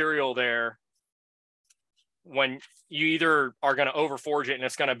have the material there when you either are going to overforge it and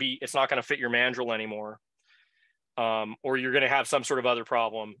it's not going to fit your mandrel anymore, or you're going to have some sort of other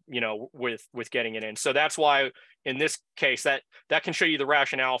problem, with getting it in. So that's why in this case that can show you the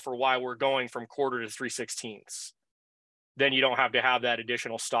rationale for why we're going from 1/4 to 3/16. Then you don't have to have that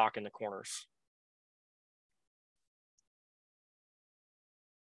additional stock in the corners.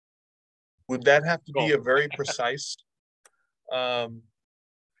 Would that have to be a very precise, yeah,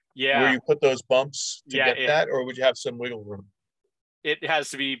 where you put those bumps to get it, that, or would you have some wiggle room? It has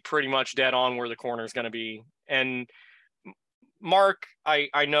to be pretty much dead on where the corner is going to be. And Mark,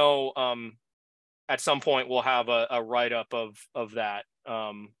 I know at some point we'll have a write-up of that.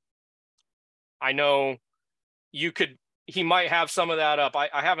 I know he might have some of that up.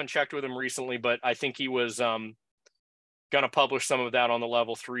 I haven't checked with him recently, but I think he was going to publish some of that on the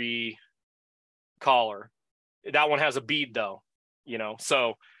level 3 collar. That one has a bead though,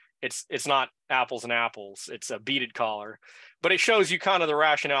 so it's not apples and apples. It's a beaded collar, but it shows you kind of the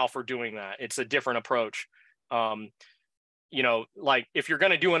rationale for doing that. It's a different approach. Like if you're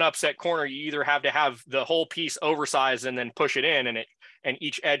going to do an upset corner, you either have to have the whole piece oversized and then push it in, and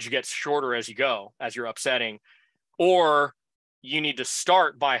each edge gets shorter as you go, as you're upsetting, or you need to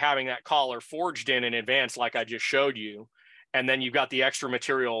start by having that collar forged in advance, like I just showed you. And then you've got the extra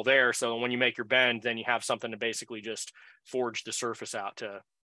material there. So when you make your bend, then you have something to basically just forge the surface out to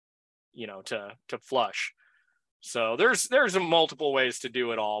flush. So there's multiple ways to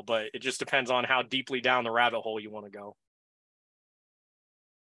do it all, but it just depends on how deeply down the rabbit hole you want to go.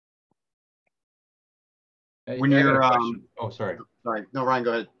 When you're, oh, sorry. No, Ryan,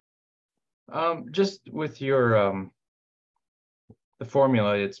 go ahead. Just with your, the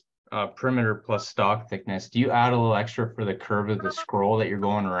formula, it's perimeter plus stock thickness. Do you add a little extra for the curve of the scroll that you're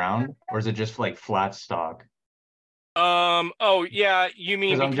going around, or is it just like flat stock? Oh yeah, you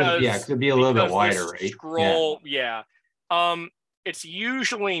mean because it could be a little bit wider, right? Scroll, yeah. It's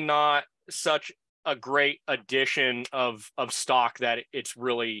usually not such a great addition of stock that it's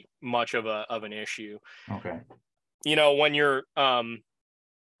really much of an issue. Okay. When you're I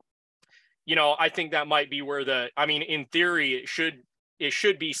think that might be where in theory it should it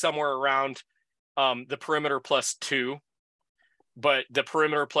should be somewhere around the perimeter plus 2, but the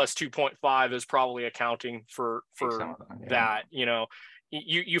perimeter plus 2.5 is probably accounting for that. You know,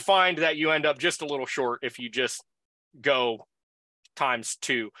 you find that you end up just a little short if you just go times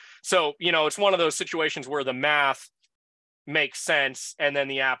 2. So, you know, it's one of those situations where the math makes sense, and then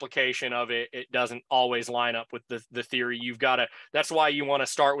the application of it doesn't always line up with the theory. You've got to, that's why you want to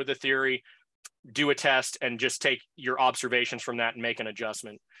start with the theory, do a test, and just take your observations from that and make an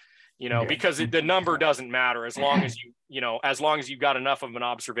adjustment, you know, because the number doesn't matter as long as you know, as long as you've got enough of an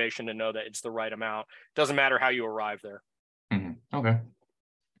observation to know that it's the right amount. Doesn't matter how you arrive there. Okay.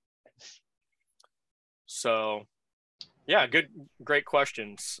 So yeah, great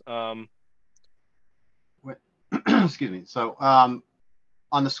questions. Excuse me. So on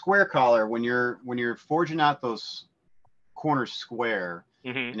the square collar, when you're forging out those corners square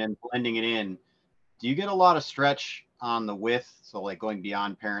and then blending it in, do you get a lot of stretch on the width? So like going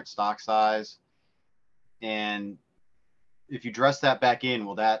beyond parent stock size, and if you dress that back in,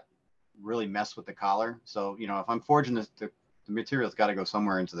 will that really mess with the collar? So, you know, if I'm forging this, the material's got to go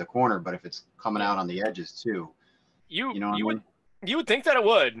somewhere into the corner, but if it's coming out on the edges too, you know what I mean? You would think that it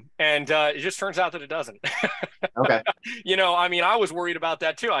would, and it just turns out that it doesn't. Okay. You know, I mean, I was worried about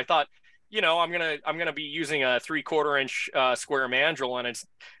that too. I thought, you know, I'm gonna be using a 3/4 inch square mandrel, and it's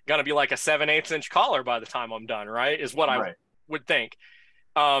gonna be like a 7/8 inch collar by the time I'm done, right? Is what I would think.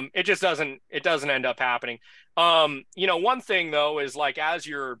 It just doesn't end up happening. You know, one thing though is, like, as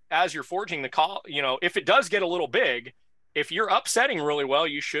you're forging the collar, you know, if it does get a little big, if you're upsetting really well,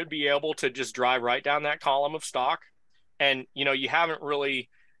 you should be able to just drive right down that column of stock. And, you know, you haven't really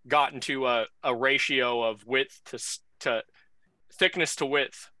gotten to a ratio of width to thickness to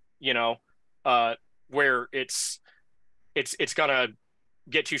width, you know, where it's going to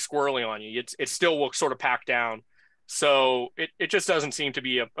get too squirrely on you. It still will sort of pack down. So it just doesn't seem to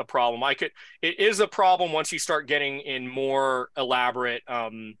be a problem. It is a problem once you start getting in more elaborate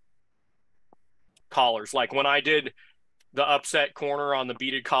collars. Like when I did the upset corner on the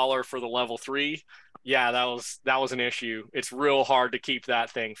beaded collar for the level 3, yeah, that was an issue. It's real hard to keep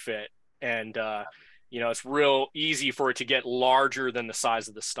that thing fit. And, you know, it's real easy for it to get larger than the size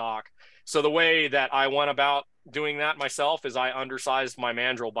of the stock. So the way that I went about doing that myself is I undersized my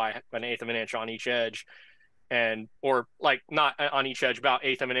mandrel by 1/8 of an inch on each edge, or like not on each edge, about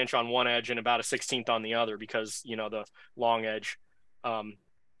 1/8 of an inch on one edge and about a 1/16 on the other, because, you know, the long edge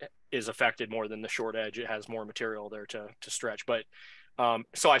is affected more than the short edge. It has more material there to stretch. But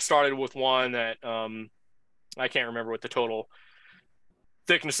so I started with one that I can't remember what the total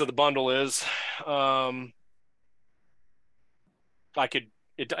thickness of the bundle is.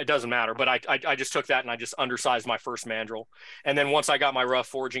 It doesn't matter, but I just took that and I just undersized my first mandrel. And then once I got my rough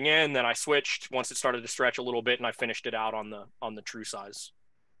forging in, then I switched once it started to stretch a little bit, and I finished it out on the true size.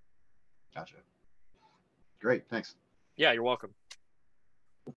 Gotcha. Great. Thanks. Yeah, you're welcome.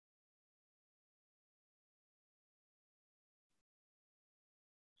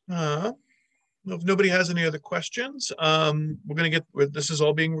 If nobody has any other questions, we're going to this is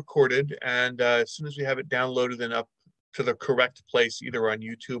all being recorded, and as soon as we have it downloaded and up to the correct place, either on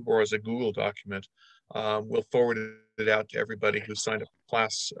YouTube or as a Google document, we'll forward it out to everybody who signed up for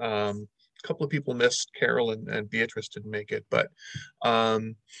class. A couple of people missed. Carol and Beatrice didn't make it, but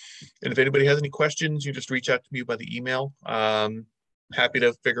and if anybody has any questions, you just reach out to me by the email. Happy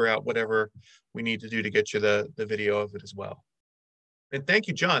to figure out whatever we need to do to get you the video of it as well. And thank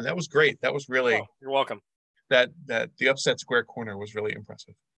you, John. That was great. That was really, you're welcome. That the upset square corner was really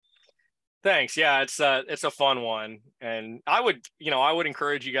impressive. Thanks. Yeah, it's a fun one, and I would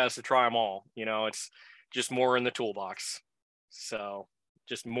encourage you guys to try them all. You know, it's just more in the toolbox, so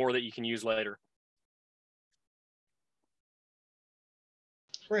just more that you can use later.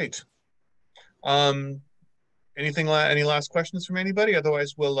 Great. Any last questions from anybody?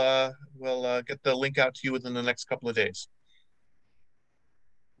 Otherwise, we'll get the link out to you within the next couple of days.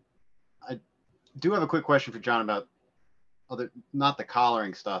 I do have a quick question for John about not the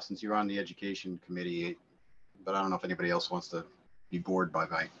collaring stuff, since you're on the education committee, but I don't know if anybody else wants to be bored by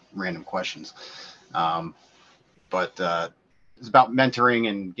my random questions. But it's about mentoring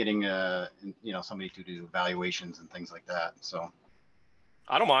and getting somebody to do evaluations and things like that. So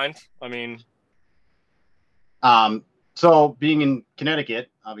I don't mind. I mean, so being in Connecticut,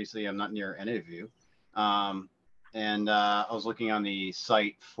 obviously I'm not near any of you. And I was looking on the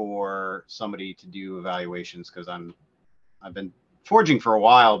site for somebody to do evaluations, because I've been forging for a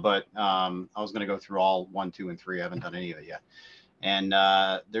while, but I was going to go through all 1, 2, and 3. I haven't done any of it yet. And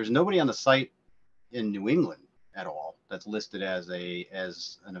there's nobody on the site in New England at all that's listed as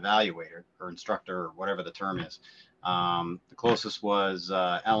an evaluator or instructor or whatever the term is. The closest was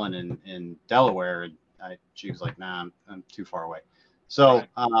Ellen in Delaware. And she was like, "Nah, I'm too far away." So,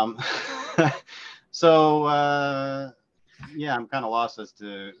 yeah, I'm kind of lost as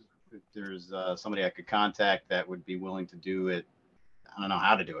to if there's somebody I could contact that would be willing to do it. I don't know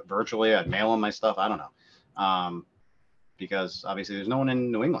how to do it virtually. I'd mail them my stuff. I don't know, because obviously there's no one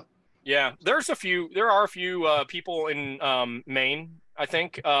in New England. Yeah, there are a few people in Maine. I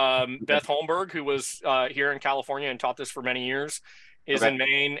think Beth Holmberg, who was here in California and taught this for many years, is in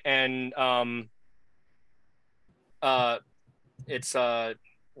Maine, and it's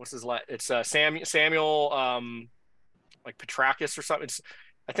what's his last? It's Samuel like Petrakis or something.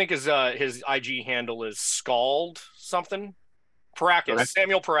 I think his IG handle is Scald something. Parakis,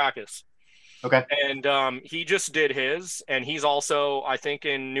 Samuel Parakis. Okay. And he just did his, and he's also, I think,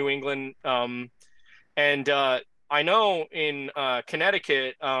 in New England. And I know in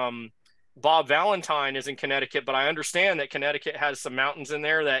Connecticut, Bob Valentine is in Connecticut, but I understand that Connecticut has some mountains in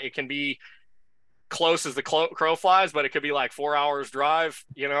there that it can be close as the crow flies, but it could be like 4 hours drive.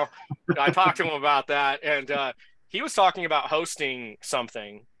 I talked to him about that, and he was talking about hosting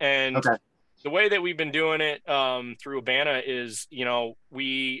something. And the way that we've been doing it through Urbana is,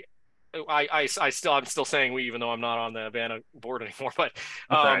 I'm still saying we, even though I'm not on the Urbana board anymore, but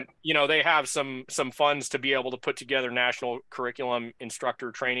they have some funds to be able to put together national curriculum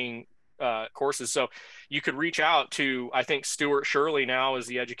instructor training courses. So you could reach out to, I think Stuart Shirley now is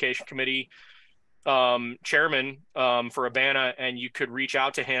the education committee chairman for Urbana, and you could reach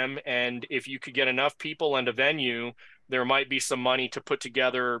out to him, and if you could get enough people and a venue, there might be some money to put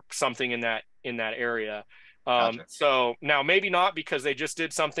together something in that area. Gotcha. So now maybe not, because they just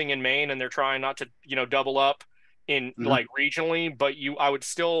did something in Maine and they're trying not to, double up in like regionally, but I would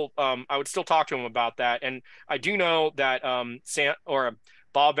still talk to him about that. And I do know that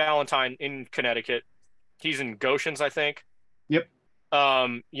Bob Valentine in Connecticut, he's in Goshen's, I think. Yep.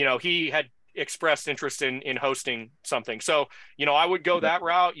 He had expressed interest in hosting something. So, I would go that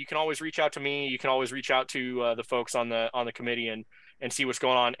route. You can always reach out to me. You can always reach out to the folks on the committee and see what's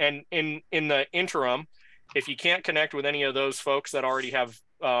going on. And in the interim, if you can't connect with any of those folks that already have,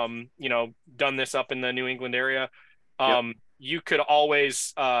 done this up in the New England area, you could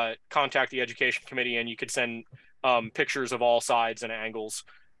always contact the education committee, and you could send pictures of all sides and angles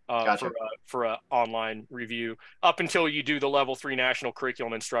for an online review up until you do the level 3 national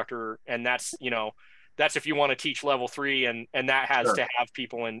curriculum instructor. And that's if you want to teach level 3, and that has to have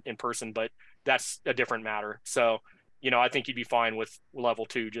people in person, but that's a different matter. So, I think you'd be fine with level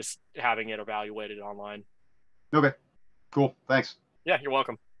 2, just having it evaluated online. Okay, cool. Thanks. Yeah, you're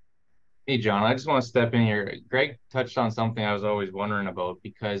welcome. Hey, John, I just want to step in here. Greg touched on something I was always wondering about,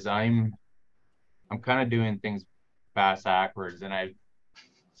 because I'm kind of doing things backwards, and I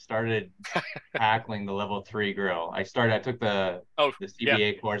started tackling the level 3 grill. I took the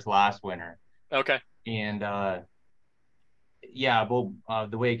CBA course last winter. Okay. And the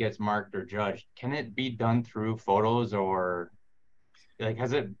way it gets marked or judged, can it be done through photos, or like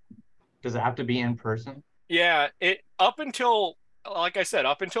does it have to be in person? Yeah, up until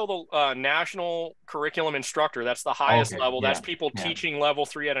the national curriculum instructor, that's the highest level. That's people teaching level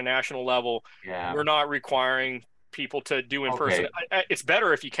 3 at a national level. Yeah. We're not requiring people to do in person. It's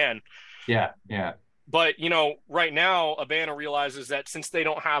better if you can. Yeah. But, right now, Urbana realizes that since they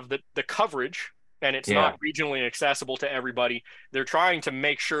don't have the coverage, and it's not regionally accessible to everybody, they're trying to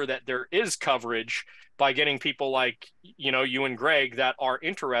make sure that there is coverage by getting people like, you and Greg that are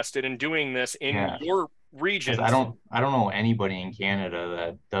interested in doing this in your region. I don't know anybody in Canada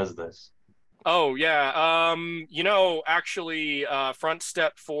that does this. Oh yeah. Actually, Front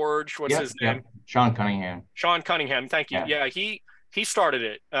Step Forge, what's his name? Sean Cunningham. Thank you. Yeah, he started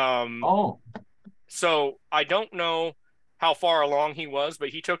it. So I don't know how far along he was, but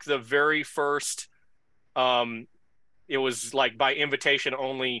he took the very first, it was like by invitation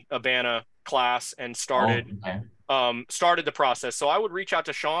only Urbana class, and started the process. So I would reach out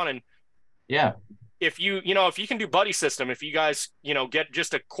to Sean, and if you can do buddy system, if you guys, get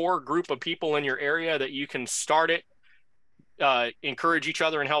just a core group of people in your area that you can start it, encourage each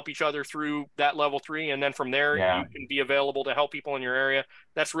other and help each other through that level 3. And then from there, you can be available to help people in your area.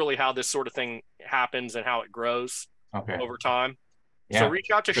 That's really how this sort of thing happens and how it grows over time. Yeah. So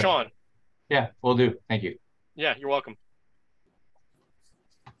reach out to Sean. Yeah, will do. Thank you. Yeah, you're welcome.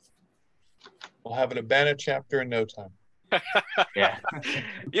 We'll have an Urbana chapter in no time. Yeah.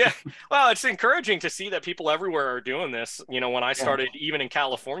 Well, it's encouraging to see that people everywhere are doing this. When I started, even in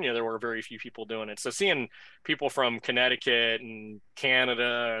California, there were very few people doing it. So seeing people from Connecticut and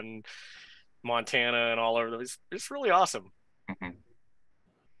Canada and Montana and all over those, it's really awesome.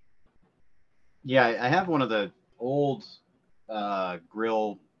 Yeah, I have one of the old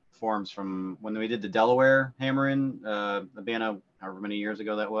Grille forms from when we did the Delaware hammer-in Abana, however many years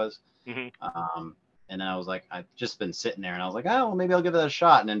ago that was. And then I was like, I've just been sitting there, and I was like, oh, well, maybe I'll give it a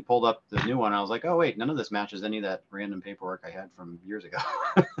shot. And then pulled up the new one. And I was like, oh wait, none of this matches any of that random paperwork I had from years ago.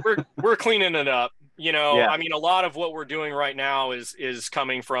 we're cleaning it up. You know, Yeah. I mean, a lot of what we're doing right now is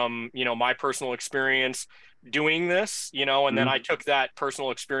coming from, you know, my personal experience doing this, you know, and then I took that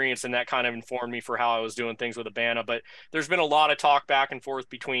personal experience and that kind of informed me for how I was doing things with Abana. But there's been a lot of talk back and forth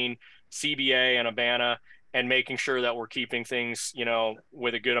between CBA and Abana, and making sure that we're keeping things, you know,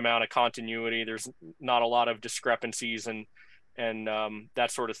 with a good amount of continuity. There's not a lot of discrepancies and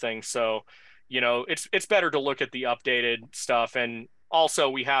that sort of thing. So, you know, it's better to look at the updated stuff. And also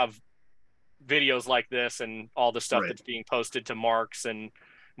we have videos like this and all the stuff that's being posted to Mark's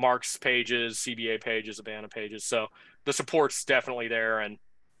pages, CBA pages, Abana pages. So the support's definitely there, and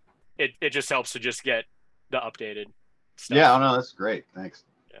it just helps to just get the updated stuff. Yeah, oh no, that's great. Thanks.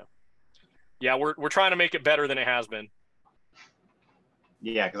 Yeah, we're trying to make it better than it has been.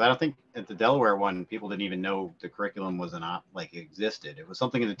 Yeah, because I don't think at the Delaware one, people didn't even know the curriculum wasn't like existed. It was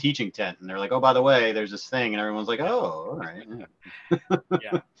something in the teaching tent, and they're like, "Oh, by the way, there's this thing," and everyone's like, "Oh, all right."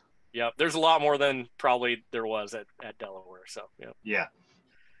 Yeah, yeah. There's a lot more than probably there was at Delaware. So yeah.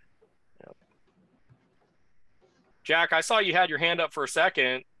 Jack, I saw you had your hand up for a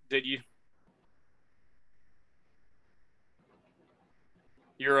second. Did you?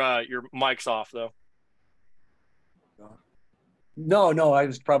 Your mic's off though. No, I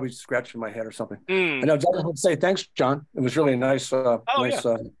was probably scratching my head or something. I know. I want to say thanks, John. It was really a nice,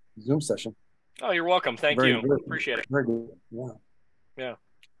 Zoom session. Oh, you're welcome. Thank you. Appreciate it. Very good. Yeah.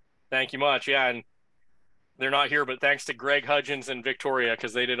 Thank you much. Yeah, and they're not here, but thanks to Greg Hudgens and Victoria,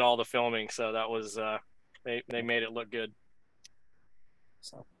 because they did all the filming. So that was they made it look good.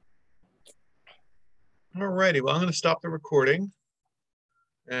 So. All righty. Well, I'm going to stop the recording.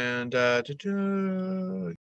 And